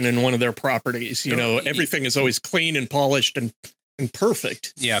location in one of their properties. You know, everything is always clean and polished and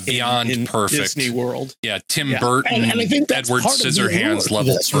perfect. Yeah, beyond perfect. Disney World. Yeah, Tim Burton, and I think that's Edward part of the Scissorhands allure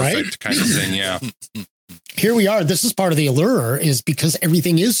level of this, perfect right? kind of thing. Yeah. Here we are. This is part of the allure, is because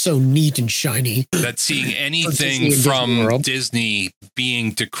everything is so neat and shiny. That seeing anything from Disney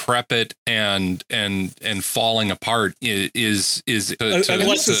being decrepit and falling apart is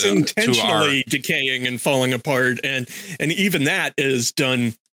unless it's intentionally decaying and falling apart, and even that is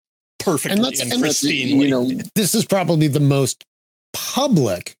done perfectly and pristinely. You know, this is probably the most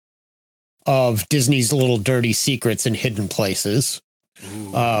public of Disney's little dirty secrets and hidden places.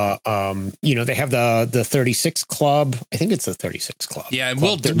 You know, they have the 36 Club. I think it's the 36 Club. Yeah,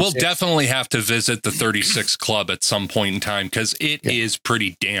 we'll definitely have to visit the 36 Club at some point in time, because it is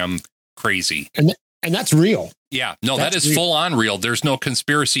pretty damn crazy. And that's real. Yeah, no, That's that is real. full on real. There's no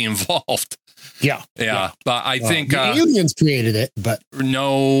conspiracy involved. Yeah. But I think the aliens created it, but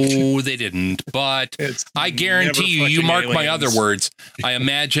no, they didn't. But I guarantee you mark my other words. I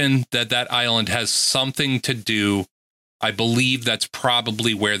imagine that island has something to do. I believe that's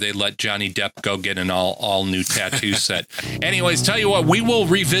probably where they let Johnny Depp go get an all new tattoo set. Anyways, tell you what, we will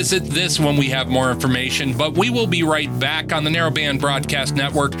revisit this when we have more information, but we will be right back on the Narrowband Broadcast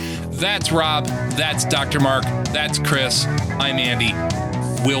Network. That's Rob. That's Dr. Mark. That's Chris. I'm Andy.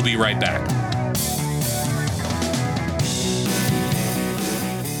 We'll be right back.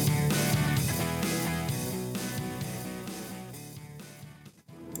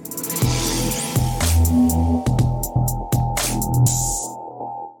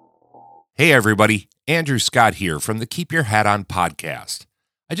 Hey everybody, Andrew Scott here from the Keep Your Hat On podcast.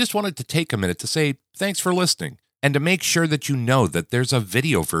 I just wanted to take a minute to say thanks for listening, and to make sure that you know that there's a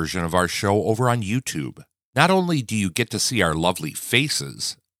video version of our show over on YouTube. Not only do you get to see our lovely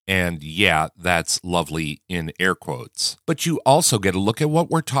faces, and yeah, that's lovely in air quotes, but you also get a look at what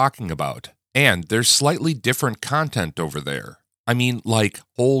we're talking about. And there's slightly different content over there. I mean, like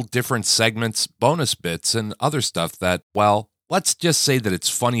whole different segments, bonus bits, and other stuff that, well, let's just say that it's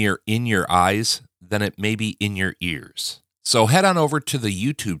funnier in your eyes than it may be in your ears. So head on over to the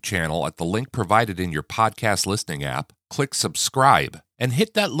YouTube channel at the link provided in your podcast listening app, click subscribe, and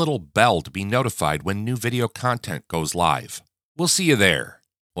hit that little bell to be notified when new video content goes live. We'll see you there.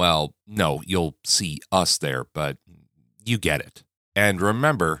 Well, no, you'll see us there, but you get it. And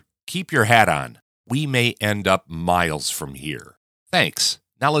remember, keep your hat on. We may end up miles from here. Thanks.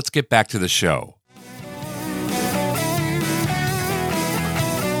 Now let's get back to the show.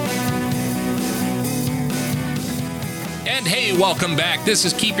 And hey, welcome back. This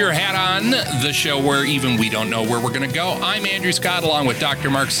is Keep Your Hat On, the show where even we don't know where we're going to go. I'm Andrew Scott, along with Dr.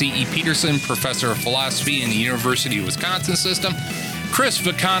 Mark C.E. Peterson, professor of philosophy in the University of Wisconsin system. Chris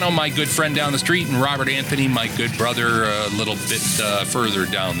Vicano, my good friend down the street, and Robert Anthony, my good brother, a little bit further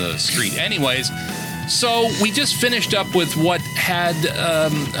down the street. Anyways, so we just finished up with what had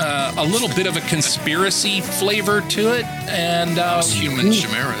a little bit of a conspiracy flavor to it, and human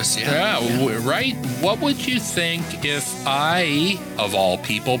chimeras, right. What would you think if I, of all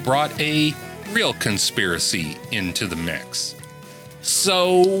people, brought a real conspiracy into the mix?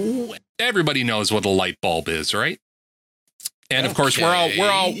 So everybody knows what a light bulb is, right? And of course,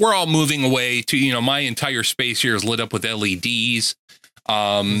 we're all moving away to, you know, my entire space here is lit up with LEDs.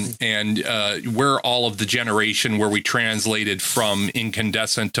 And we're all of the generation where we translated from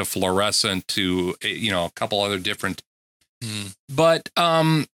incandescent to fluorescent to, you know, a couple other different. But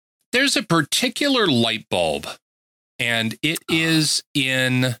there's a particular light bulb, and it is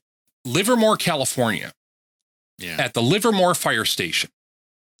in Livermore, California, at the Livermore Fire Station,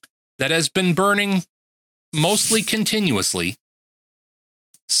 that has been burning mostly continuously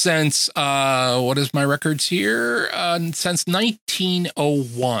since, what is my records here? Since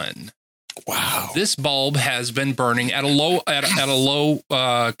 1901. Wow. This bulb has been burning at a low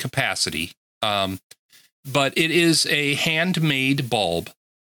capacity. But it is a handmade bulb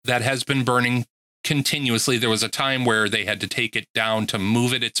that has been burning continuously. There was a time where they had to take it down to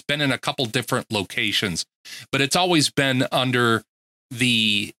move it. It's been in a couple different locations, but it's always been under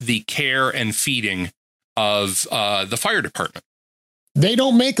the care and feeding of the fire department. They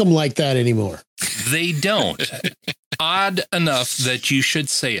don't make them like that anymore. They don't. Odd enough that you should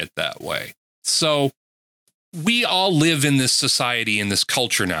say it that way. So we all live in this society, in this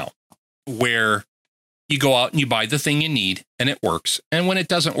culture now, where You go out and you buy the thing you need, and it works. And when it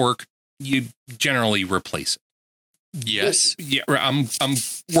doesn't work, you generally replace it. Yes. Yeah, I'm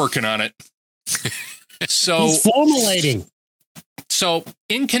working on it. So He's formulating. So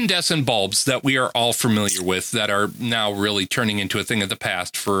incandescent bulbs that we are all familiar with that are now really turning into a thing of the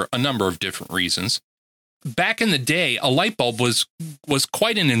past for a number of different reasons. Back in the day, a light bulb was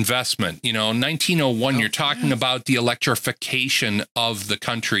quite an investment. 1901, you're talking about the electrification of the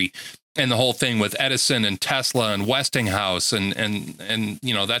country and the whole thing with Edison and Tesla and Westinghouse. And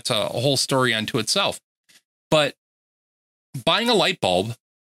that's a whole story unto itself. But buying a light bulb,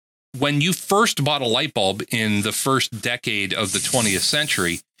 when you first bought a light bulb in the first decade of the 20th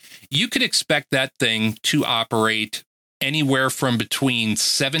century, you could expect that thing to operate anywhere from between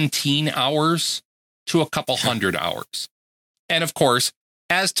 17 hours to a couple hundred hours. And of course,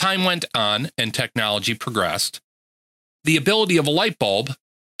 as time went on and technology progressed, the ability of a light bulb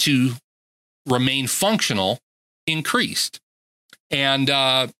to remain functional increased. And,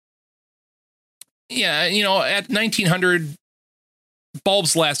 at 1900,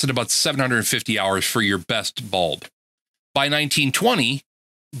 bulbs lasted about 750 hours for your best bulb. By 1920,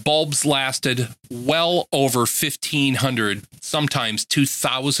 bulbs lasted well over 1,500, sometimes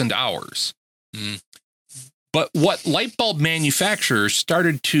 2,000 hours. Mm. But what light bulb manufacturers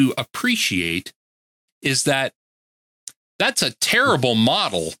started to appreciate is that that's a terrible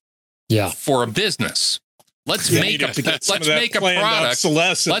model for a business. Let's make a product.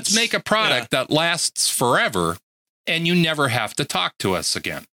 Let's make a product that lasts forever, and you never have to talk to us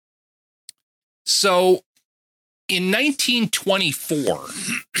again. So in 1924,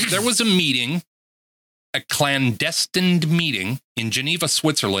 there was a meeting, a clandestine meeting in Geneva,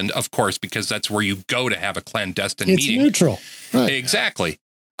 Switzerland, of course, because that's where you go to have a clandestine meeting. It's neutral. Right. Exactly.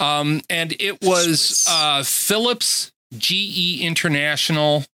 And it was Philips, GE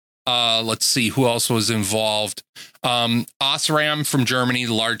International. Let's see who else was involved. Osram from Germany,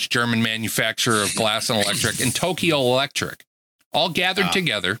 the large German manufacturer of glass and electric, and Tokyo Electric, all gathered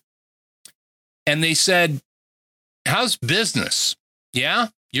together. And they said, how's business? Yeah,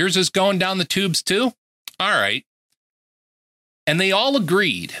 yours is going down the tubes too? All right. And they all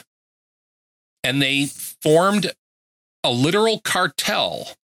agreed. And they formed a literal cartel.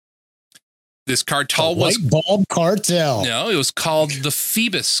 This cartel was light bulb cartel. No, it was called the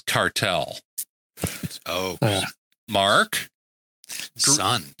Phoebus Cartel. Oh, Mark,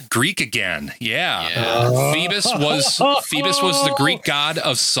 sun, Greek again. Yeah. Phoebus was the Greek god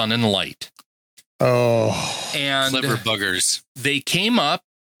of sun and light. Oh, and clever buggers. They came up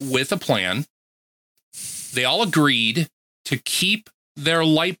with a plan. They all agreed to keep their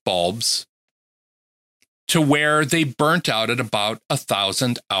light bulbs to where they burnt out at about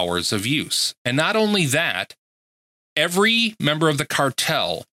 1,000 hours of use. And not only that, every member of the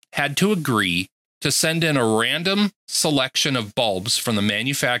cartel had to agree to send in a random selection of bulbs from the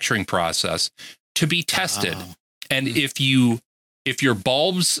manufacturing process to be tested. Oh. And if your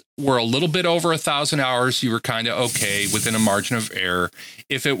bulbs were a little bit over 1,000 hours, you were kind of okay within a margin of error.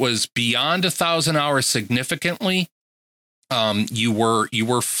 If it was beyond 1,000 hours significantly, you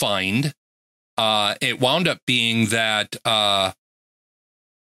were fined. It wound up being that I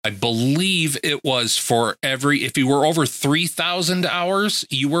believe it was if you were over 3,000 hours,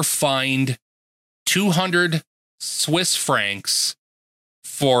 you were fined 200 Swiss francs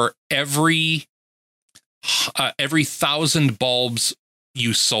for every 1,000 bulbs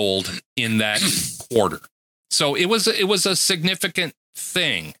you sold in that quarter. So it was a significant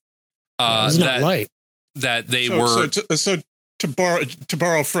thing. That they were. To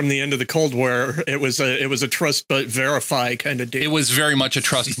borrow from the end of the Cold War, it was a trust but verify kind of deal. It was very much a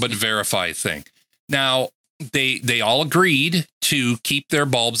trust but verify thing. Now they all agreed to keep their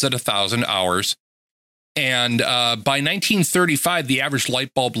bulbs at 1,000 hours, and by 1935, the average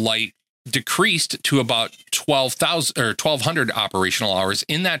light bulb light decreased to about 1,200 operational hours.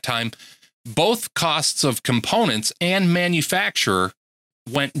 In that time, both costs of components and manufacture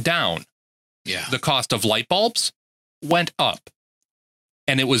went down. Yeah, the cost of light bulbs went up,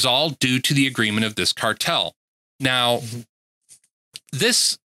 and it was all due to the agreement of this cartel. Now,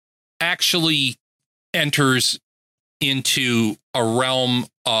 this actually enters into a realm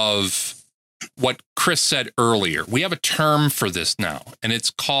of what Chris said earlier. We have a term for this now, and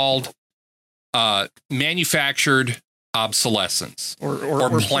it's called manufactured obsolescence or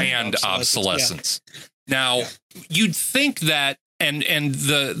planned obsolescence. Yeah. Now, you'd think that And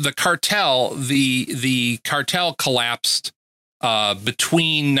the cartel collapsed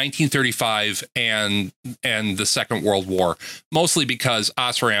between 1935 and the Second World War, mostly because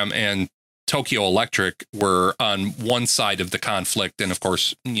Osram and Tokyo Electric were on one side of the conflict. And of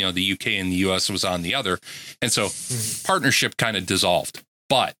course, you know, the UK and the US was on the other. And so partnership kind of dissolved.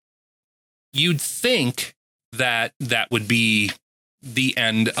 But you'd think that that would be the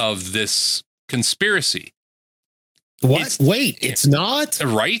end of this conspiracy. What? Wait, it's not?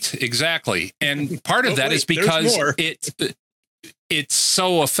 Right? Exactly. And part of that is because it's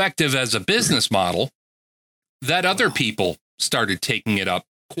so effective as a business model that other people started taking it up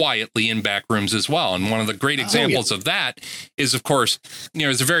quietly in back rooms as well. And one of the great examples of that is, of course, you know,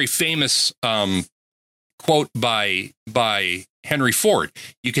 there's a very famous quote by Henry Ford.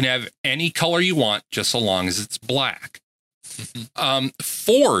 You can have any color you want just so long as it's black.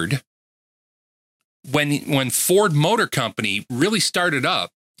 Ford, when Ford Motor Company really started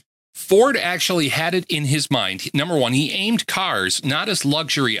up, Ford actually had it in his mind. Number one, he aimed cars not as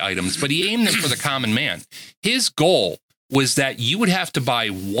luxury items, but he aimed them for the common man. His goal was that you would have to buy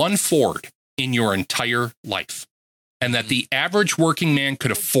one Ford in your entire life, and that the average working man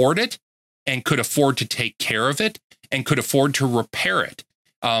could afford it and could afford to take care of it and could afford to repair it.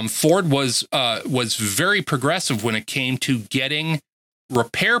 Ford was very progressive when it came to getting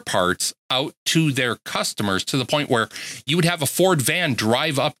repair parts out to their customers, to the point where you would have a Ford van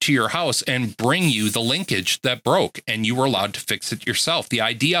drive up to your house and bring you the linkage that broke, and you were allowed to fix it yourself. The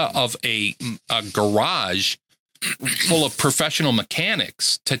idea of a garage full of professional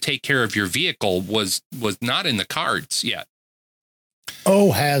mechanics to take care of your vehicle was not in the cards yet.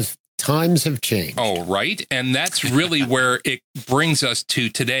 Times have changed. Oh, right. And that's really where it brings us to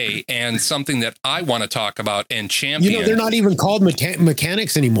today, and something that I want to talk about and champion. You know, they're not even called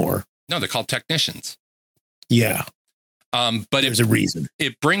mechanics anymore. No, they're called technicians. Yeah. But there's a reason.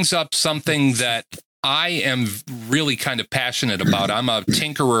 It brings up something that I am really kind of passionate about. I'm a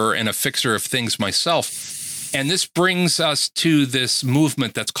tinkerer and a fixer of things myself. And this brings us to this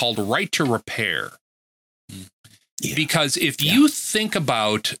movement that's called Right to Repair. Yeah. Because if you think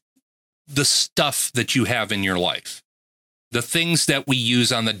about the stuff that you have in your life, the things that we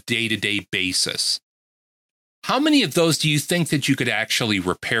use on the day-to-day basis, how many of those do you think that you could actually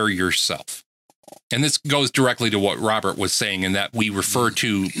repair yourself? And this goes directly to what Robert was saying, in that we refer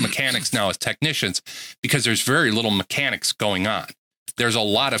to mechanics now as technicians, because there's very little mechanics going on. There's a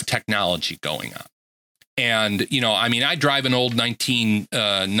lot of technology going on. And, you know, I mean, I drive an old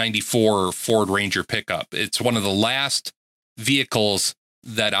 1994 Ford Ranger pickup. It's one of the last vehicles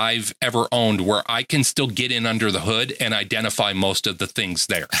that I've ever owned where I can still get in under the hood and identify most of the things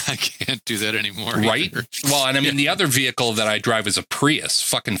there. I can't do that anymore. Right? Either. Well, and I mean, the other vehicle that I drive is a Prius.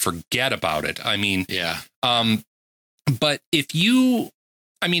 Fucking forget about it. I mean, yeah. But if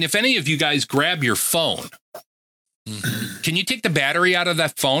any of you guys grab your phone, can you take the battery out of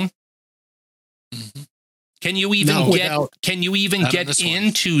that phone? Mm-hmm. Can you even get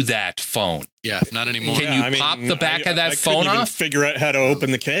into that phone? Yeah, not anymore. Can you pop the back of that phone off? Figure out how to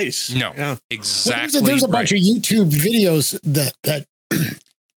open the case. No, exactly. Well, there's a bunch of YouTube videos that.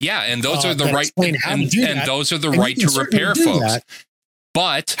 Yeah, and those are the right, and those are the right to repair, folks.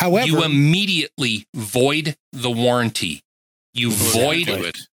 But however, you immediately void the warranty. You void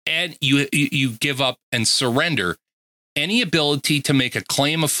it, and you give up and surrender any ability to make a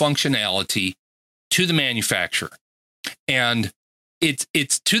claim of functionality to the manufacturer. And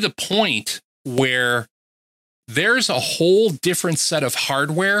it's to the point where there's a whole different set of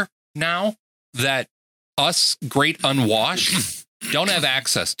hardware now that us great unwashed don't have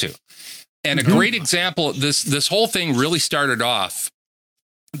access to. And a great example, this whole thing really started off,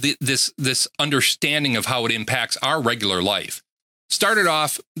 this understanding of how it impacts our regular life started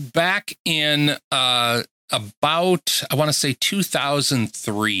off back in about, I want to say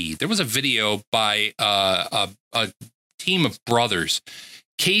 2003. There was a video by a team of brothers,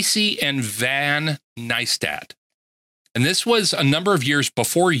 Casey and Van Neistat. And this was a number of years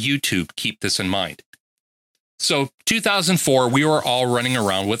before YouTube, keep this in mind. So 2004, we were all running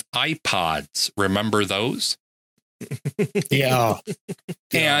around with iPods. Remember those? Yeah.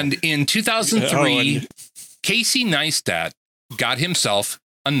 And in 2003, Casey Neistat got himself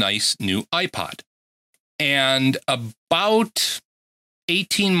a nice new iPod. And about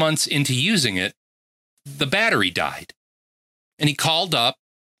 18 months into using it, the battery died. And he called up.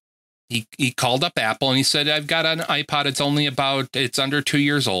 He called up Apple and he said, I've got an iPod. It's under 2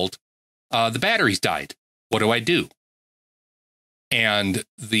 years old. The battery's died. What do I do? And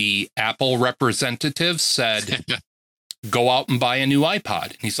the Apple representative said, go out and buy a new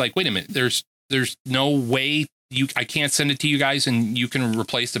iPod. And he's like, wait a minute, there's no way I can't send it to you guys and you can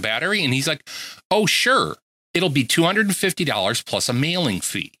replace the battery. And he's like, oh, sure. It'll be $250 plus a mailing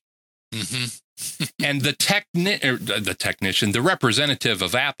fee. Mm-hmm. And the technician, the representative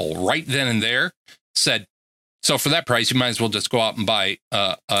of Apple, right then and there said, so for that price, you might as well just go out and buy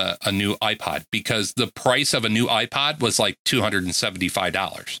a new iPod, because the price of a new iPod was like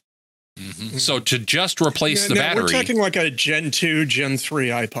 $275. Mm-hmm. So to just replace the battery, we're talking like a Gen 2, Gen 3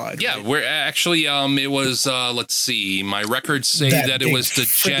 iPod. Yeah, right? We're actually it was let's see, my records say that it was the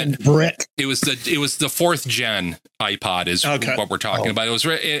Gen brick. It was the fourth gen iPod is what we're talking about. It was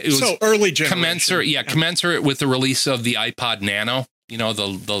so early generation. Commensurate with the release of the iPod Nano. You know, the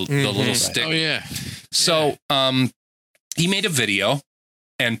little stick. Oh yeah. So he made a video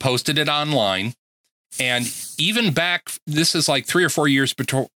and posted it online. And even back, this is like 3 or 4 years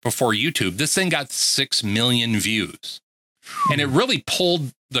before YouTube, this thing got 6 million views. And it really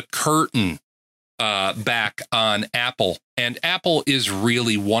pulled the curtain back on Apple. And Apple is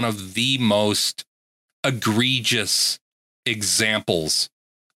really one of the most egregious examples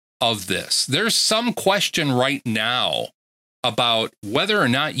of this. There's some question right now about whether or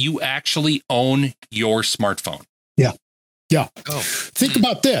not you actually own your smartphone. Yeah. Oh. Think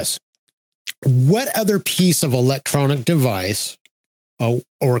about this. What other piece of electronic device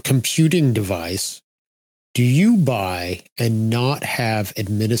or computing device do you buy and not have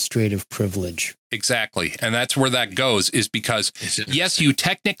administrative privilege? Exactly. And that's where that goes, is because, yes, you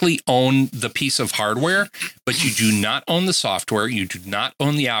technically own the piece of hardware, but you do not own the software. You do not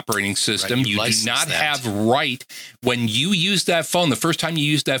own the operating system. Right, you do not have right when you use that phone. The first time you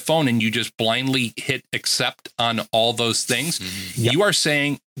use that phone and you just blindly hit accept on all those things, you are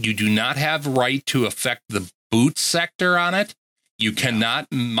saying you do not have right to affect the boot sector on it. You cannot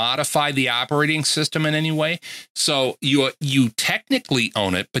modify the operating system in any way. So you technically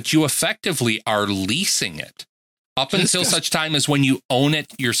own it, but you effectively are leasing it up until such time as when you own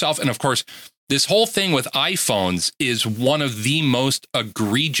it yourself. And of course, this whole thing with iPhones is one of the most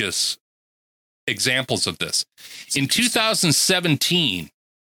egregious examples of this. In 2017,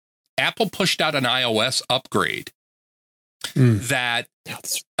 Apple pushed out an iOS upgrade that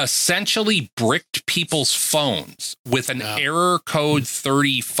essentially bricked people's phones with an error code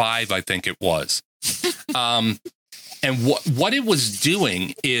 35, I think it was. And what it was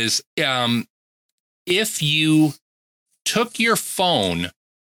doing is if you took your phone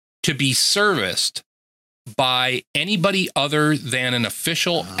to be serviced by anybody other than an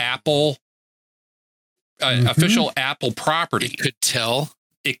official Apple property,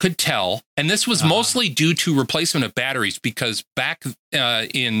 it could tell. And this was mostly due to replacement of batteries, because back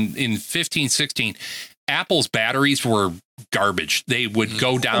in 15, 16, Apple's batteries were garbage. They would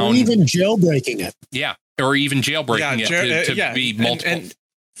go down. Or even jailbreaking it. Yeah. Or even jailbreaking it to be multiple.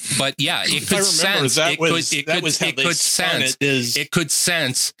 But yeah, it could sense. It could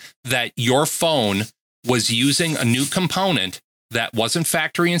sense that your phone was using a new component that wasn't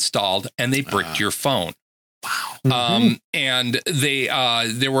factory installed, and they bricked your phone. Wow. And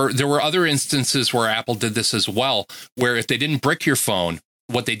there were other instances where Apple did this as well, where if they didn't brick your phone,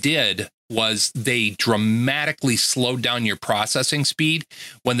 what they did was they dramatically slowed down your processing speed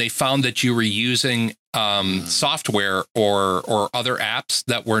when they found that you were using software or other apps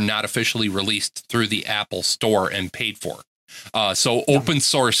that were not officially released through the Apple Store and paid for. So open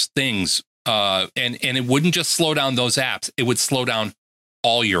source things, and it wouldn't just slow down those apps; it would slow down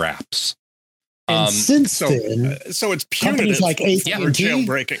all your apps. And since then, so it's punitive like AT&T,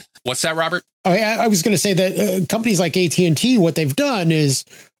 jailbreaking. What's that, Robert? I was going to say that companies like AT&T, what they've done is,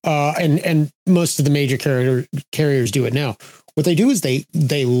 and most of the major carriers do it now. What they do is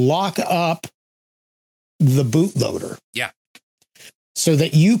they lock up the bootloader. Yeah. So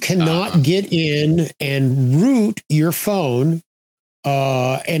that you cannot get in and root your phone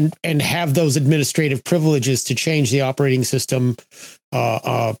and have those administrative privileges to change the operating system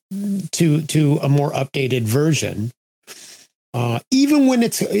to a more updated version. Even when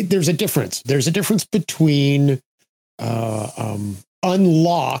there's a difference. There's a difference between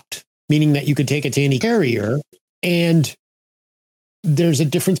unlocked, meaning that you could take it to any carrier, and there's a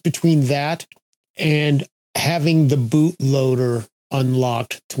difference between that and having the bootloader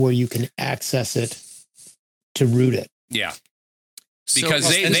unlocked to where you can access it to root it. Yeah. Because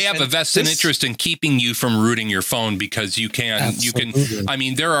they have a vested interest in keeping you from rooting your phone, because you can. I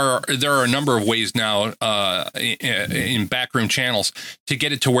mean, there are a number of ways now in backroom channels to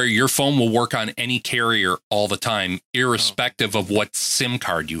get it to where your phone will work on any carrier all the time, irrespective of what SIM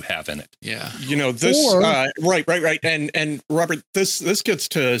card you have in it. Yeah, this right. And Robert, this gets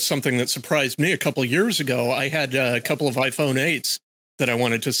to something that surprised me a couple of years ago. I had a couple of iPhone 8s that I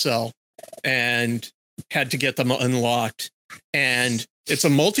wanted to sell, and had to get them unlocked. And it's a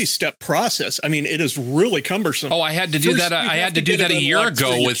multi-step process. I mean, it is really cumbersome. Oh, I had to do that. I had to do that a year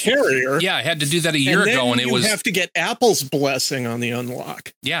ago with Carrier. Yeah, I had to do that a year ago, and it was. You have to get Apple's blessing on the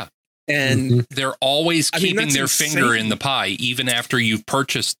unlock. Yeah, and they're always keeping their insane. finger in the pie, even after you've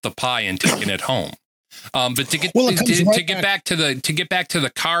purchased the pie and taken it home. But to get back to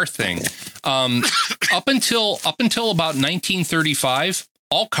the car thing, up until about 1935,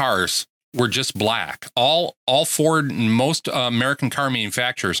 all cars were just black. All Ford and most American car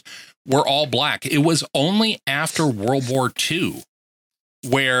manufacturers were all black. It was only after World War II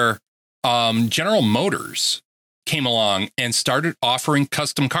where General Motors came along and started offering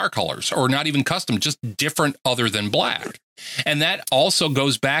custom car colors, or not even custom, just different other than black. And that also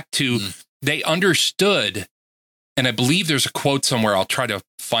goes back to they understood, and I believe there's a quote somewhere, I'll try to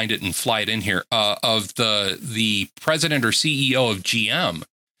find it and fly it in here, of the president or CEO of GM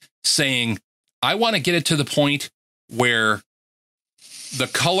saying, I want to get it to the point where the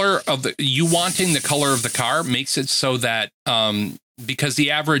color of wanting the color of the car makes it so that, because the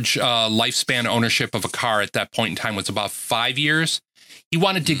average lifespan ownership of a car at that point in time was about 5 years, he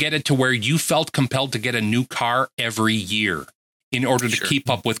wanted to get it to where you felt compelled to get a new car every year in order to keep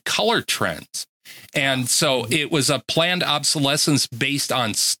up with color trends. And so it was a planned obsolescence based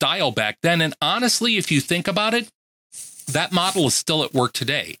on style back then. And honestly, if you think about it, that model is still at work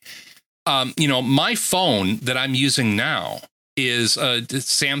today. My phone that I'm using now is a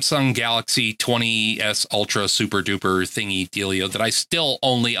Samsung Galaxy 20s Ultra Super Duper thingy dealio that I still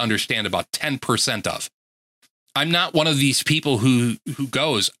only understand about 10% of. I'm not one of these people who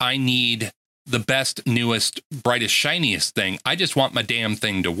goes, I need the best, newest, brightest, shiniest thing. I just want my damn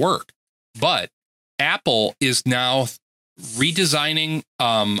thing to work. But Apple is now redesigning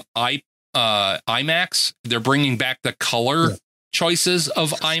iMacs. They're bringing back the color choices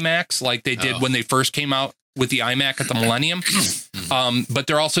of iMacs like they did when they first came out with the iMac at the Millennium. But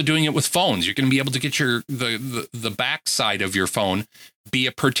they're also doing it with phones. You're going to be able to get the back side of your phone be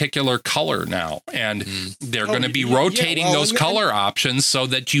a particular color now. And they're going to be rotating those color options so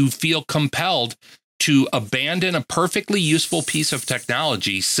that you feel compelled to abandon a perfectly useful piece of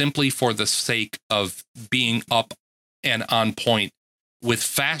technology simply for the sake of being up and on point with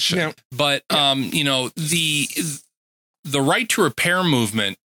fashion. Yeah. But, the right to repair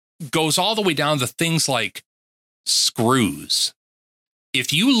movement goes all the way down to things like screws.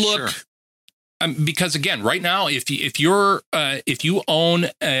 If you look, because again, right now, if you own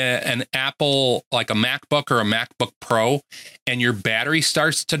an Apple, like a MacBook or a MacBook Pro, and your battery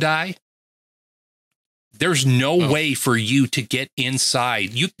starts to die, there's no way for you to get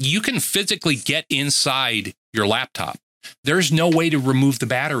inside. You can physically get inside your laptop. There's no way to remove the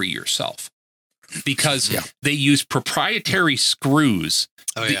battery yourself, because they use proprietary screws.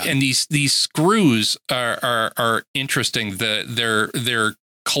 And these screws are interesting. They're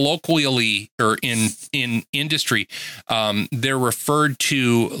colloquially, or in industry, they're referred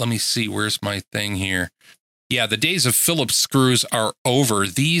to. Let me see. Where's my thing here? Yeah, the days of Phillips screws are over.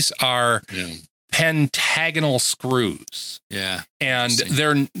 These are pentagonal screws. Yeah. And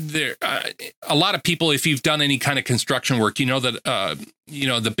they're a lot of people, if you've done any kind of construction work, you know that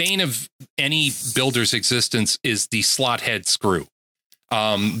the bane of any builder's existence is the slot head screw.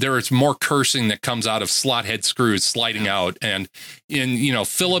 There is more cursing that comes out of slot head screws sliding out, and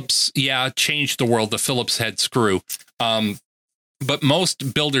Phillips changed the world, the Phillips head screw. But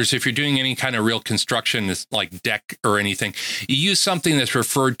most builders, if you're doing any kind of real construction, like deck or anything, you use something that's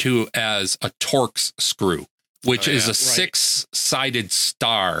referred to as a Torx screw, which is a six-sided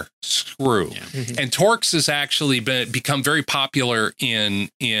star screw. Yeah. And Torx has actually become very popular in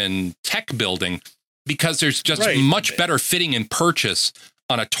tech building because there's just much better fitting and purchase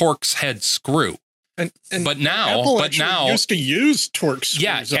on a Torx head screw. But now used to use Torx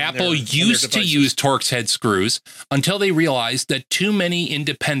screws. Yeah, Apple used to use Torx head screws until they realized that too many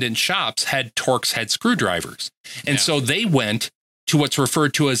independent shops had Torx head screwdrivers. And so they went to what's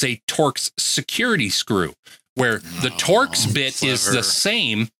referred to as a Torx security screw, where the Torx bit is the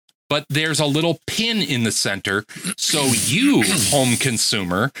same, but there's a little pin in the center, so you, home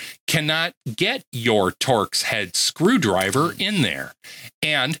consumer, cannot get your Torx head screwdriver in there.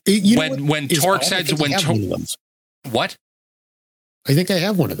 And when Torx heads, what? I think I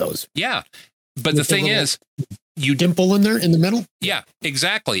have one of those. Yeah, but the thing is, you dimple in there in the middle. Yeah,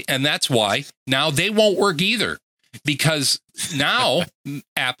 exactly, and that's why now they won't work either, because now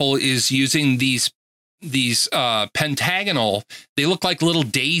Apple is using these pentagonal, they look like little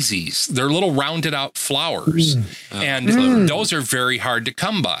daisies. They're little rounded out flowers. And those are very hard to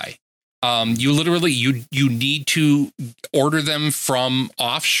come by. You literally, you need to order them from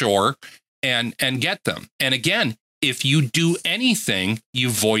offshore and get them. And again, if you do anything, you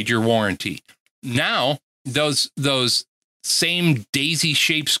void your warranty. Now, those same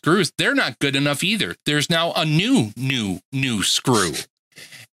daisy-shaped screws, they're not good enough either. There's now a new screw.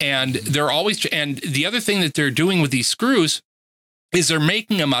 And they're always, and the other thing that they're doing with these screws is they're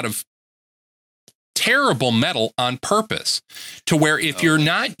making them out of terrible metal on purpose, to where if you're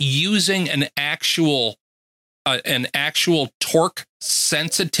not using an actual torque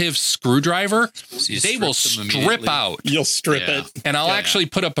sensitive screwdriver, they will strip out. You'll strip it. And I'll actually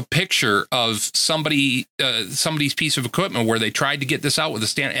put up a picture of somebody's piece of equipment where they tried to get this out with a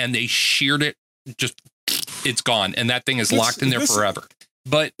stand and they sheared it. Just, it's gone. And that thing is locked in there forever.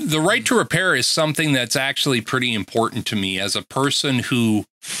 But the right to repair is something that's actually pretty important to me as a person who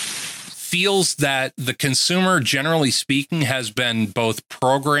feels that the consumer, generally speaking, has been both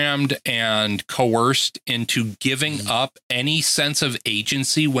programmed and coerced into giving up any sense of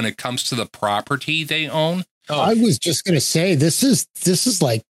agency when it comes to the property they own. I was just going to say, this is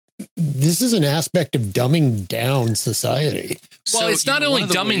an aspect of dumbing down society. Well, it's not only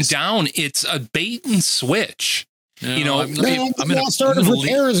dumbing down, it's a bait and switch. No, the start of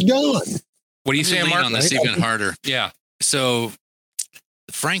repair is gone. What are you saying, Mark? On this even harder. Yeah. So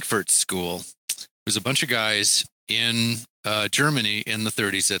the Frankfurt School was a bunch of guys in Germany in the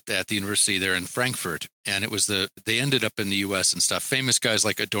 30s at the university there in Frankfurt. And it was they ended up in the US and stuff. Famous guys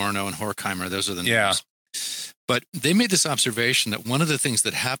like Adorno and Horkheimer. Those are the names. Yeah. But they made this observation that one of the things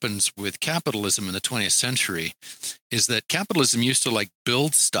that happens with capitalism in the 20th century is that capitalism used to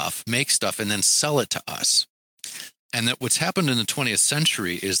build stuff, make stuff, and then sell it to us. And that what's happened in the 20th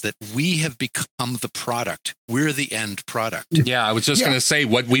century is that we have become the product. We're the end product. Yeah, I was just going to say,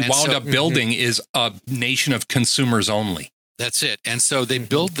 what we wound up building is a nation of consumers only. That's it. And so they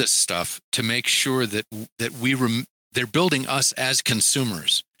build this stuff to make sure that they're building us as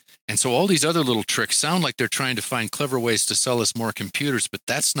consumers. And so all these other little tricks sound like they're trying to find clever ways to sell us more computers, but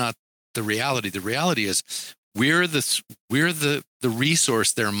that's not the reality. The reality is we're the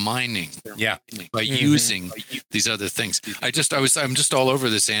resource they're mining by using these other things. I'm just all over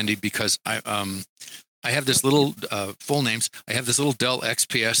this, Andy, because I have this little full names. I have this little Dell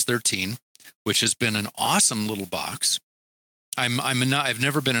XPS 13, which has been an awesome little box. I've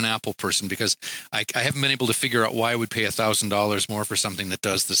never been an Apple person because I haven't been able to figure out why I would pay $1,000 more for something that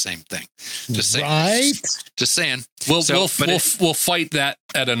does the same thing. Just saying. Right? Just saying. We'll fight that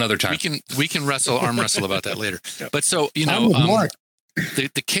at another time. We can arm wrestle about that later. But so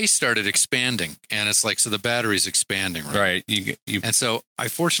the case started expanding, and it's so the battery's expanding, right? Right. And so I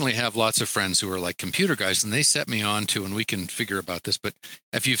fortunately have lots of friends who are computer guys, and they set me on to, and we can figure about this. But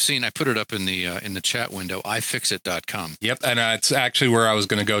if you've seen, I put it up in the chat window, ifixit.com. Yep, and it's actually where I was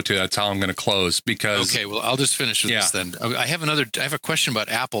going to go to. That's how I'm going to close because. Okay, well, I'll just finish with this then. I have a question about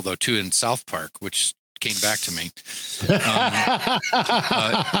Apple though too in South Park, which came back to me.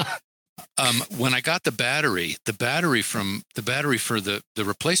 When I got the battery for the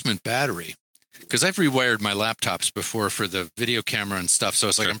replacement battery, because I've rewired my laptops before for the video camera and stuff, so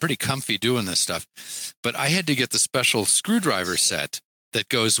it's I'm pretty comfy doing this stuff. But I had to get the special screwdriver set that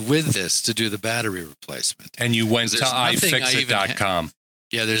goes with this to do the battery replacement. And you went to ifixit.com.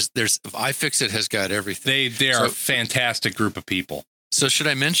 Yeah, there's iFixit has got everything. They are a fantastic group of people. So should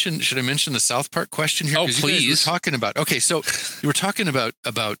I mention the South Park question here? Oh, please. You guys were talking about, so you were talking about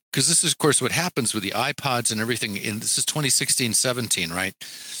because this is, of course, what happens with the iPods and everything. This is 2016-17, right?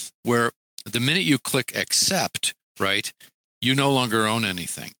 Where the minute you click accept, right, you no longer own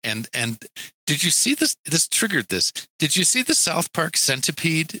anything. And did you see this? This triggered this. Did you see the South Park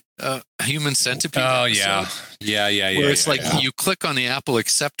centipede, human centipede? Oh, episode? Yeah. Where it's you click on the Apple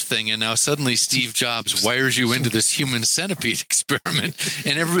accept thing, and now suddenly Steve Jobs wires you into this human centipede experiment,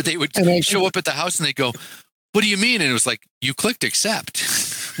 and they would show up at the house and they go, "What do you mean?" And it was you clicked accept.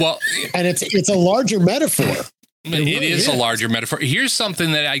 Well, and it's a larger metaphor. It is a larger metaphor. Here's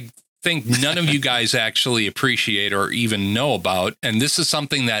something that I think none of you guys actually appreciate or even know about, and this is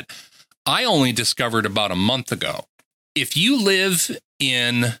something that I only discovered about a month ago. If you live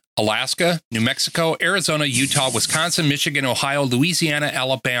in Alaska, New Mexico, Arizona, Utah, Wisconsin, Michigan, Ohio, Louisiana,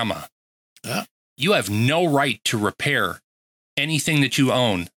 Alabama, you have no right to repair anything that you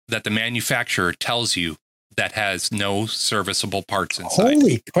own that the manufacturer tells you that has no serviceable parts inside.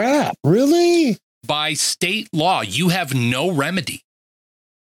 Holy crap, really? By state law, you have no remedy.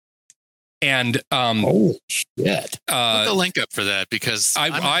 And oh shit! Put the link up for that because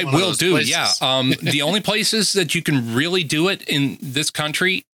I will do. Places. Yeah, the only places that you can really do it in this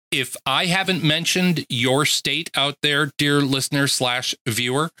country. If I haven't mentioned your state out there, dear listener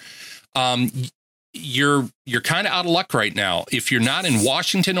 /viewer, you're kind of out of luck right now. If you're not in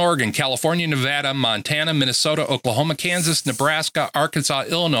Washington, Oregon, California, Nevada, Montana, Minnesota, Oklahoma, Kansas, Nebraska, Arkansas,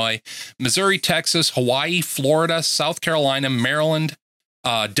 Illinois, Missouri, Texas, Hawaii, Florida, South Carolina, Maryland,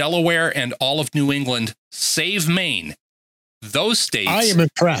 Delaware, and all of New England, save Maine. Those states, I am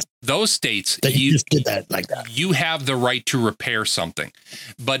impressed. Those states that you just did that like that. You have the right to repair something.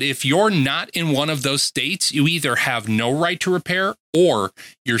 But if you're not in one of those states, you either have no right to repair, or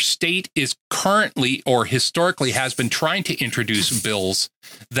your state is currently or historically has been trying to introduce bills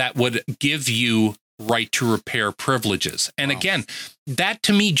that would give you right to repair privileges. And again, that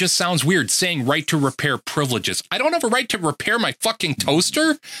to me just sounds weird, saying right to repair privileges. I don't have a right to repair my fucking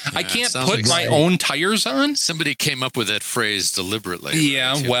toaster. I can't put my own tires on. Somebody came up with that phrase deliberately.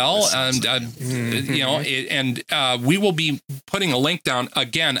 Yeah, right? Well, you know, and we will be putting a link down.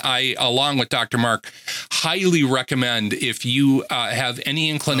 Again, I, along with Dr. Mark, highly recommend, if you have any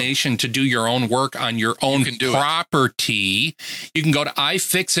inclination to do your own work on your own property, you can go to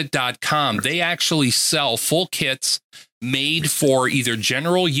ifixit.com. They actually sell full kits made for either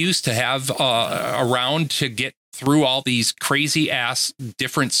general use to have around to get through all these crazy ass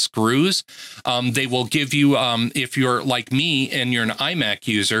different screws. They will give you, if you're like me and you're an iMac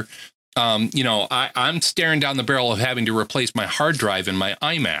user, you know, I'm staring down the barrel of having to replace my hard drive in my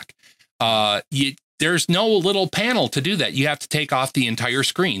iMac. There's no little panel to do that. You have to take off the entire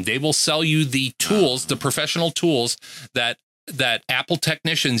screen. They will sell you the tools, the professional tools that Apple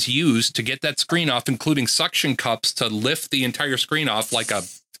technicians use to get that screen off, including suction cups to lift the entire screen off like a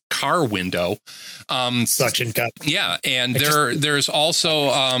car window. Suction cup. Yeah. And there's also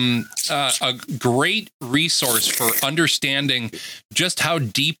a great resource for understanding just how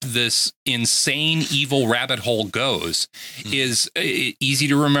deep this insane evil rabbit hole goes. Is easy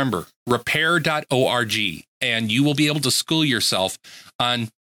to remember. Repair.org. And you will be able to school yourself on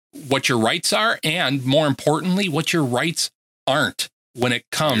what your rights are, and more importantly, what your rights aren't when it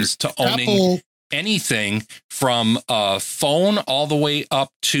comes to owning anything from a phone all the way up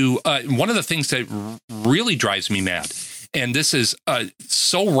to one of the things that really drives me mad, and this is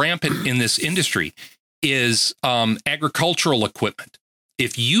so rampant in this industry, is agricultural equipment.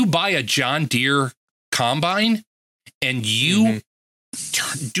 If you buy a John Deere combine and you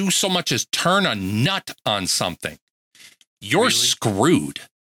do so much as turn a nut on something, you're screwed.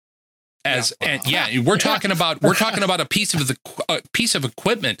 We're talking about a piece of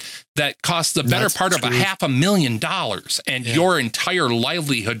equipment that costs the better part of $500,000, and your entire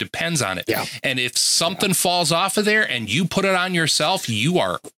livelihood depends on it. Yeah. And if something falls off of there and you put it on yourself, you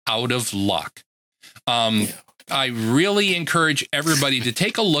are out of luck. I really encourage everybody to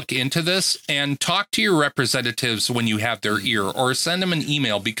take a look into this and talk to your representatives when you have their ear, or send them an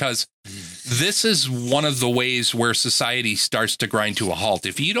email, because this is one of the ways where society starts to grind to a halt.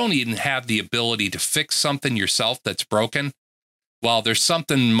 If you don't even have the ability to fix something yourself that's broken, well, there's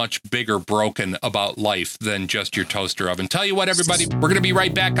something much bigger broken about life than just your toaster oven. Tell you what, everybody, we're going to be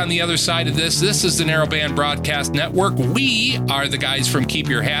right back on the other side of this. This is the Narrowband Broadcast Network. We are the guys from Keep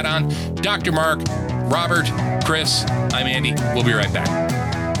Your Hat On. Dr. Mark, Robert, Chris, I'm Andy. We'll be right back.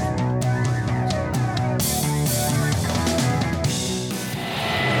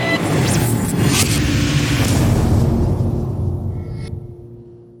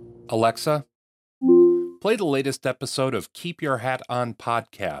 Alexa, play the latest episode of Keep Your Hat On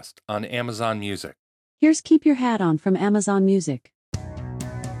podcast on Amazon Music. Here's Keep Your Hat On from Amazon Music.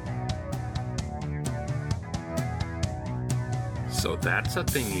 So that's a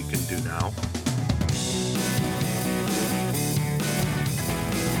thing you can do now.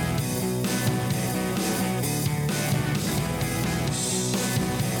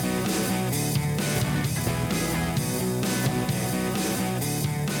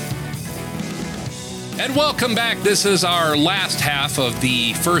 And welcome back. This is our last half of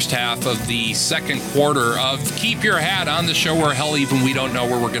the first half of the second quarter of Keep Your Hat On, the show where hell even we don't know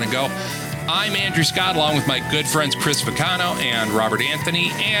where we're going to go. I'm Andrew Scott, along with my good friends Chris Vicano and Robert Anthony,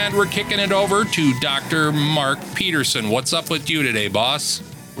 and we're kicking it over to Dr. Mark Peterson. What's up with you today, boss?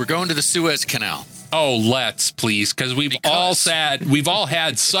 We're going to the Suez Canal. Oh, let's, please, because we've all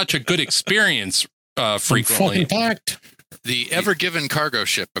had such a good experience frequently. The Ever Given cargo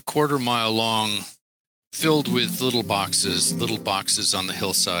ship, a quarter-mile long, filled with little boxes on the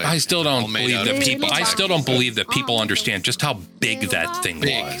hillside. I still don't believe that people understand just how big that thing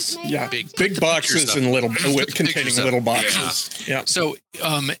was. Yeah, big boxes and containing little boxes. Yeah. So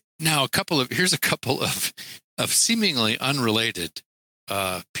now here's a couple of seemingly unrelated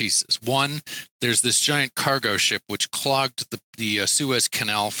pieces. One, there's this giant cargo ship which clogged the Suez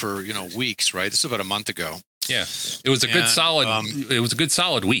Canal for weeks. Right, this is about a month ago. Yeah, it was a good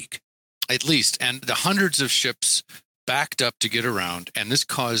solid week. at least. And the hundreds of ships backed up to get around. And this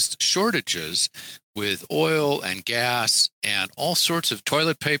caused shortages with oil and gas and all sorts of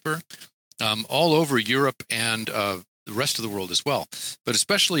toilet paper all over Europe and the rest of the world as well, but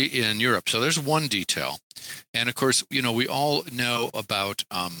especially in Europe. So there's one detail. And of course, we all know about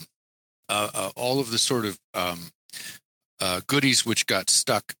all of the sort of goodies which got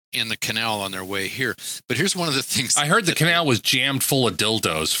stuck in the canal on their way here. But here's one of the things. I heard the canal was jammed full of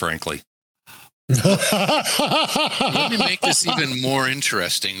dildos, frankly. Let me make this even more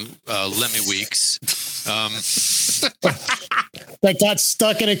interesting, Lemmy Weeks. That got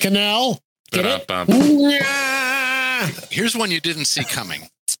stuck in a canal? Get it? Here's one you didn't see coming.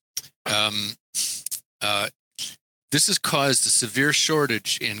 This has caused a severe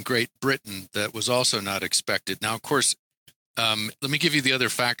shortage in Great Britain that was also not expected. Now, of course, let me give you the other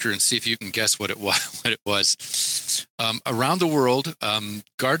factor and see if you can guess what it was. Around the world,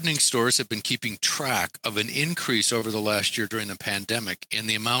 gardening stores have been keeping track of an increase over the last year during the pandemic in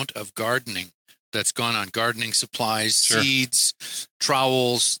the amount of gardening that's gone on. Gardening supplies, seeds,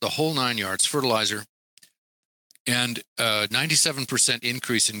 trowels, the whole 9 yards, fertilizer. And 97%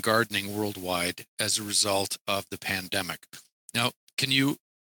 increase in gardening worldwide as a result of the pandemic. Now,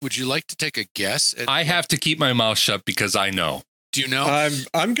 would you like to take a guess? I have to keep my mouth shut because I know. Do you know?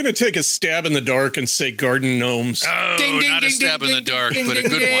 I'm going to take a stab in the dark and say garden gnomes. Oh, not a stab in the dark, but a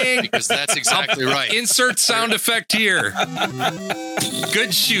good one, because that's exactly right. Insert sound effect here.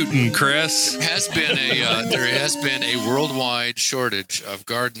 Good shooting, Chris. There has been a worldwide shortage of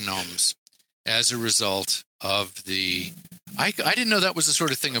garden gnomes as a result of the. I didn't know that was the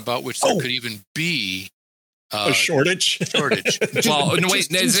sort of thing about which there could even be a shortage. Well, no, wait,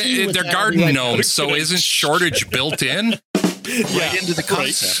 they're garden gnomes, so isn't shortage built in? Right into the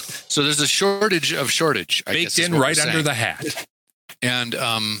concept. Right. So there's a shortage of shortage. Baked in right under the hat. And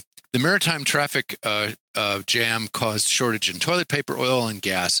the maritime traffic jam caused shortage in toilet paper, oil, and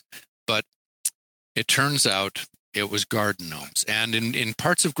gas. But it turns out it was garden gnomes. And in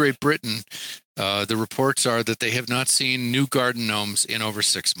parts of Great Britain, the reports are that they have not seen new garden gnomes in over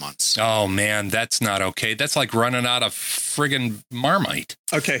 6 months. Oh, man, that's not okay. That's like running out of friggin' Marmite.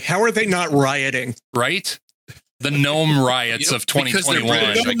 Okay, how are they not rioting? Right? The gnome riots of 2021.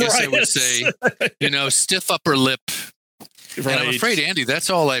 I guess I would say, stiff upper lip. Right. And I'm afraid, Andy,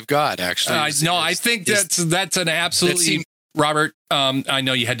 that's all I've got, actually. I think that's an absolutely... Robert, I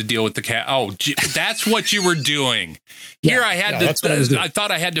know you had to deal with the cat. Oh, that's what you were doing. Here I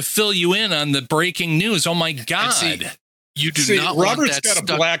thought I had to fill you in on the breaking news. Oh, my God. You do not Robert's want that got a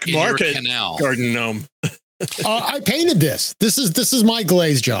black market garden gnome. I painted this. This is my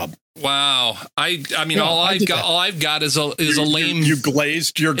glaze job. Wow. I mean, all I've got is a lame. You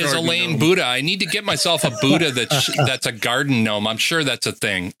glazed your garden. Is a lame gnome. Buddha. I need to get myself a Buddha that's a garden gnome. I'm sure that's a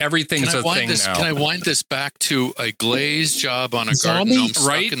thing. Everything's a thing now. Can I wind this back to a glazed job on a garden gnome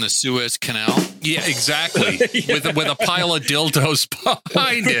stuck in the Suez Canal? Yeah, exactly. With a pile of dildos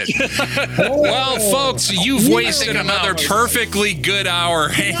behind it. Well, folks, you've wasted another perfectly good hour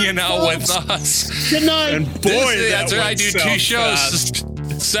hanging out with us. Good night. And boy, that's I do two shows.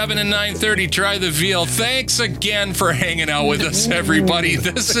 7 and 9:30, Try the Veal. Thanks again for hanging out with us, everybody.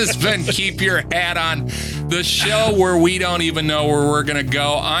 This has been Keep Your Hat On, the show where we don't even know where we're going to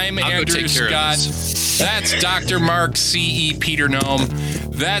go. I'm Andrew Scott. That's Dr. Mark C.E. Peter Gnome.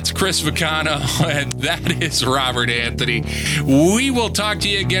 That's Chris Vicano. And that is Robert Anthony. We will talk to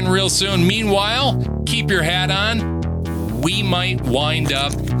you again real soon. Meanwhile, keep your hat on. We might wind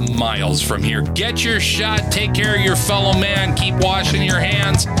up miles from here. Get your shot. Take care of your fellow man. Keep washing your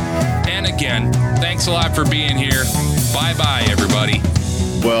hands. And again, thanks a lot for being here. Bye-bye, everybody.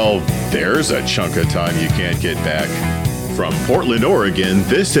 Well, there's a chunk of time you can't get back. From Portland, Oregon,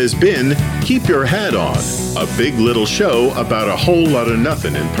 this has been Keep Your Hat On, a big little show about a whole lot of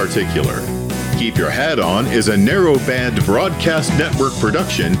nothing in particular. Keep Your Hat On is a narrowband broadcast network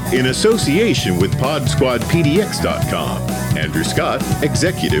production in association with PodSquadPDX.com. Andrew Scott,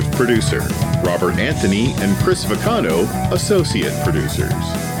 executive producer. Robert Anthony and Chris Vicano, associate producers.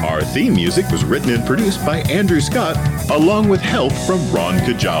 Our theme music was written and produced by Andrew Scott, along with help from Ron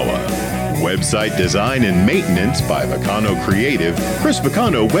Kajawa. Website design and maintenance by Vicano Creative, Chris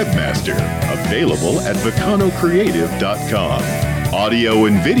Vicano Webmaster. Available at VicanoCreative.com. Audio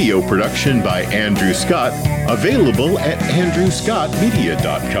and video production by Andrew Scott, available at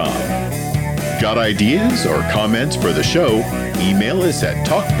AndrewScottMedia.com. Got ideas or comments for the show? Email us at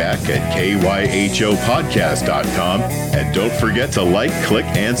talkback@kyhopodcast.com, and don't forget to like, click,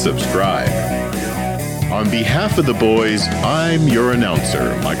 and subscribe. On behalf of the boys, I'm your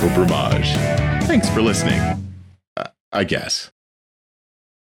announcer, Michael Brumage. Thanks for listening. I guess.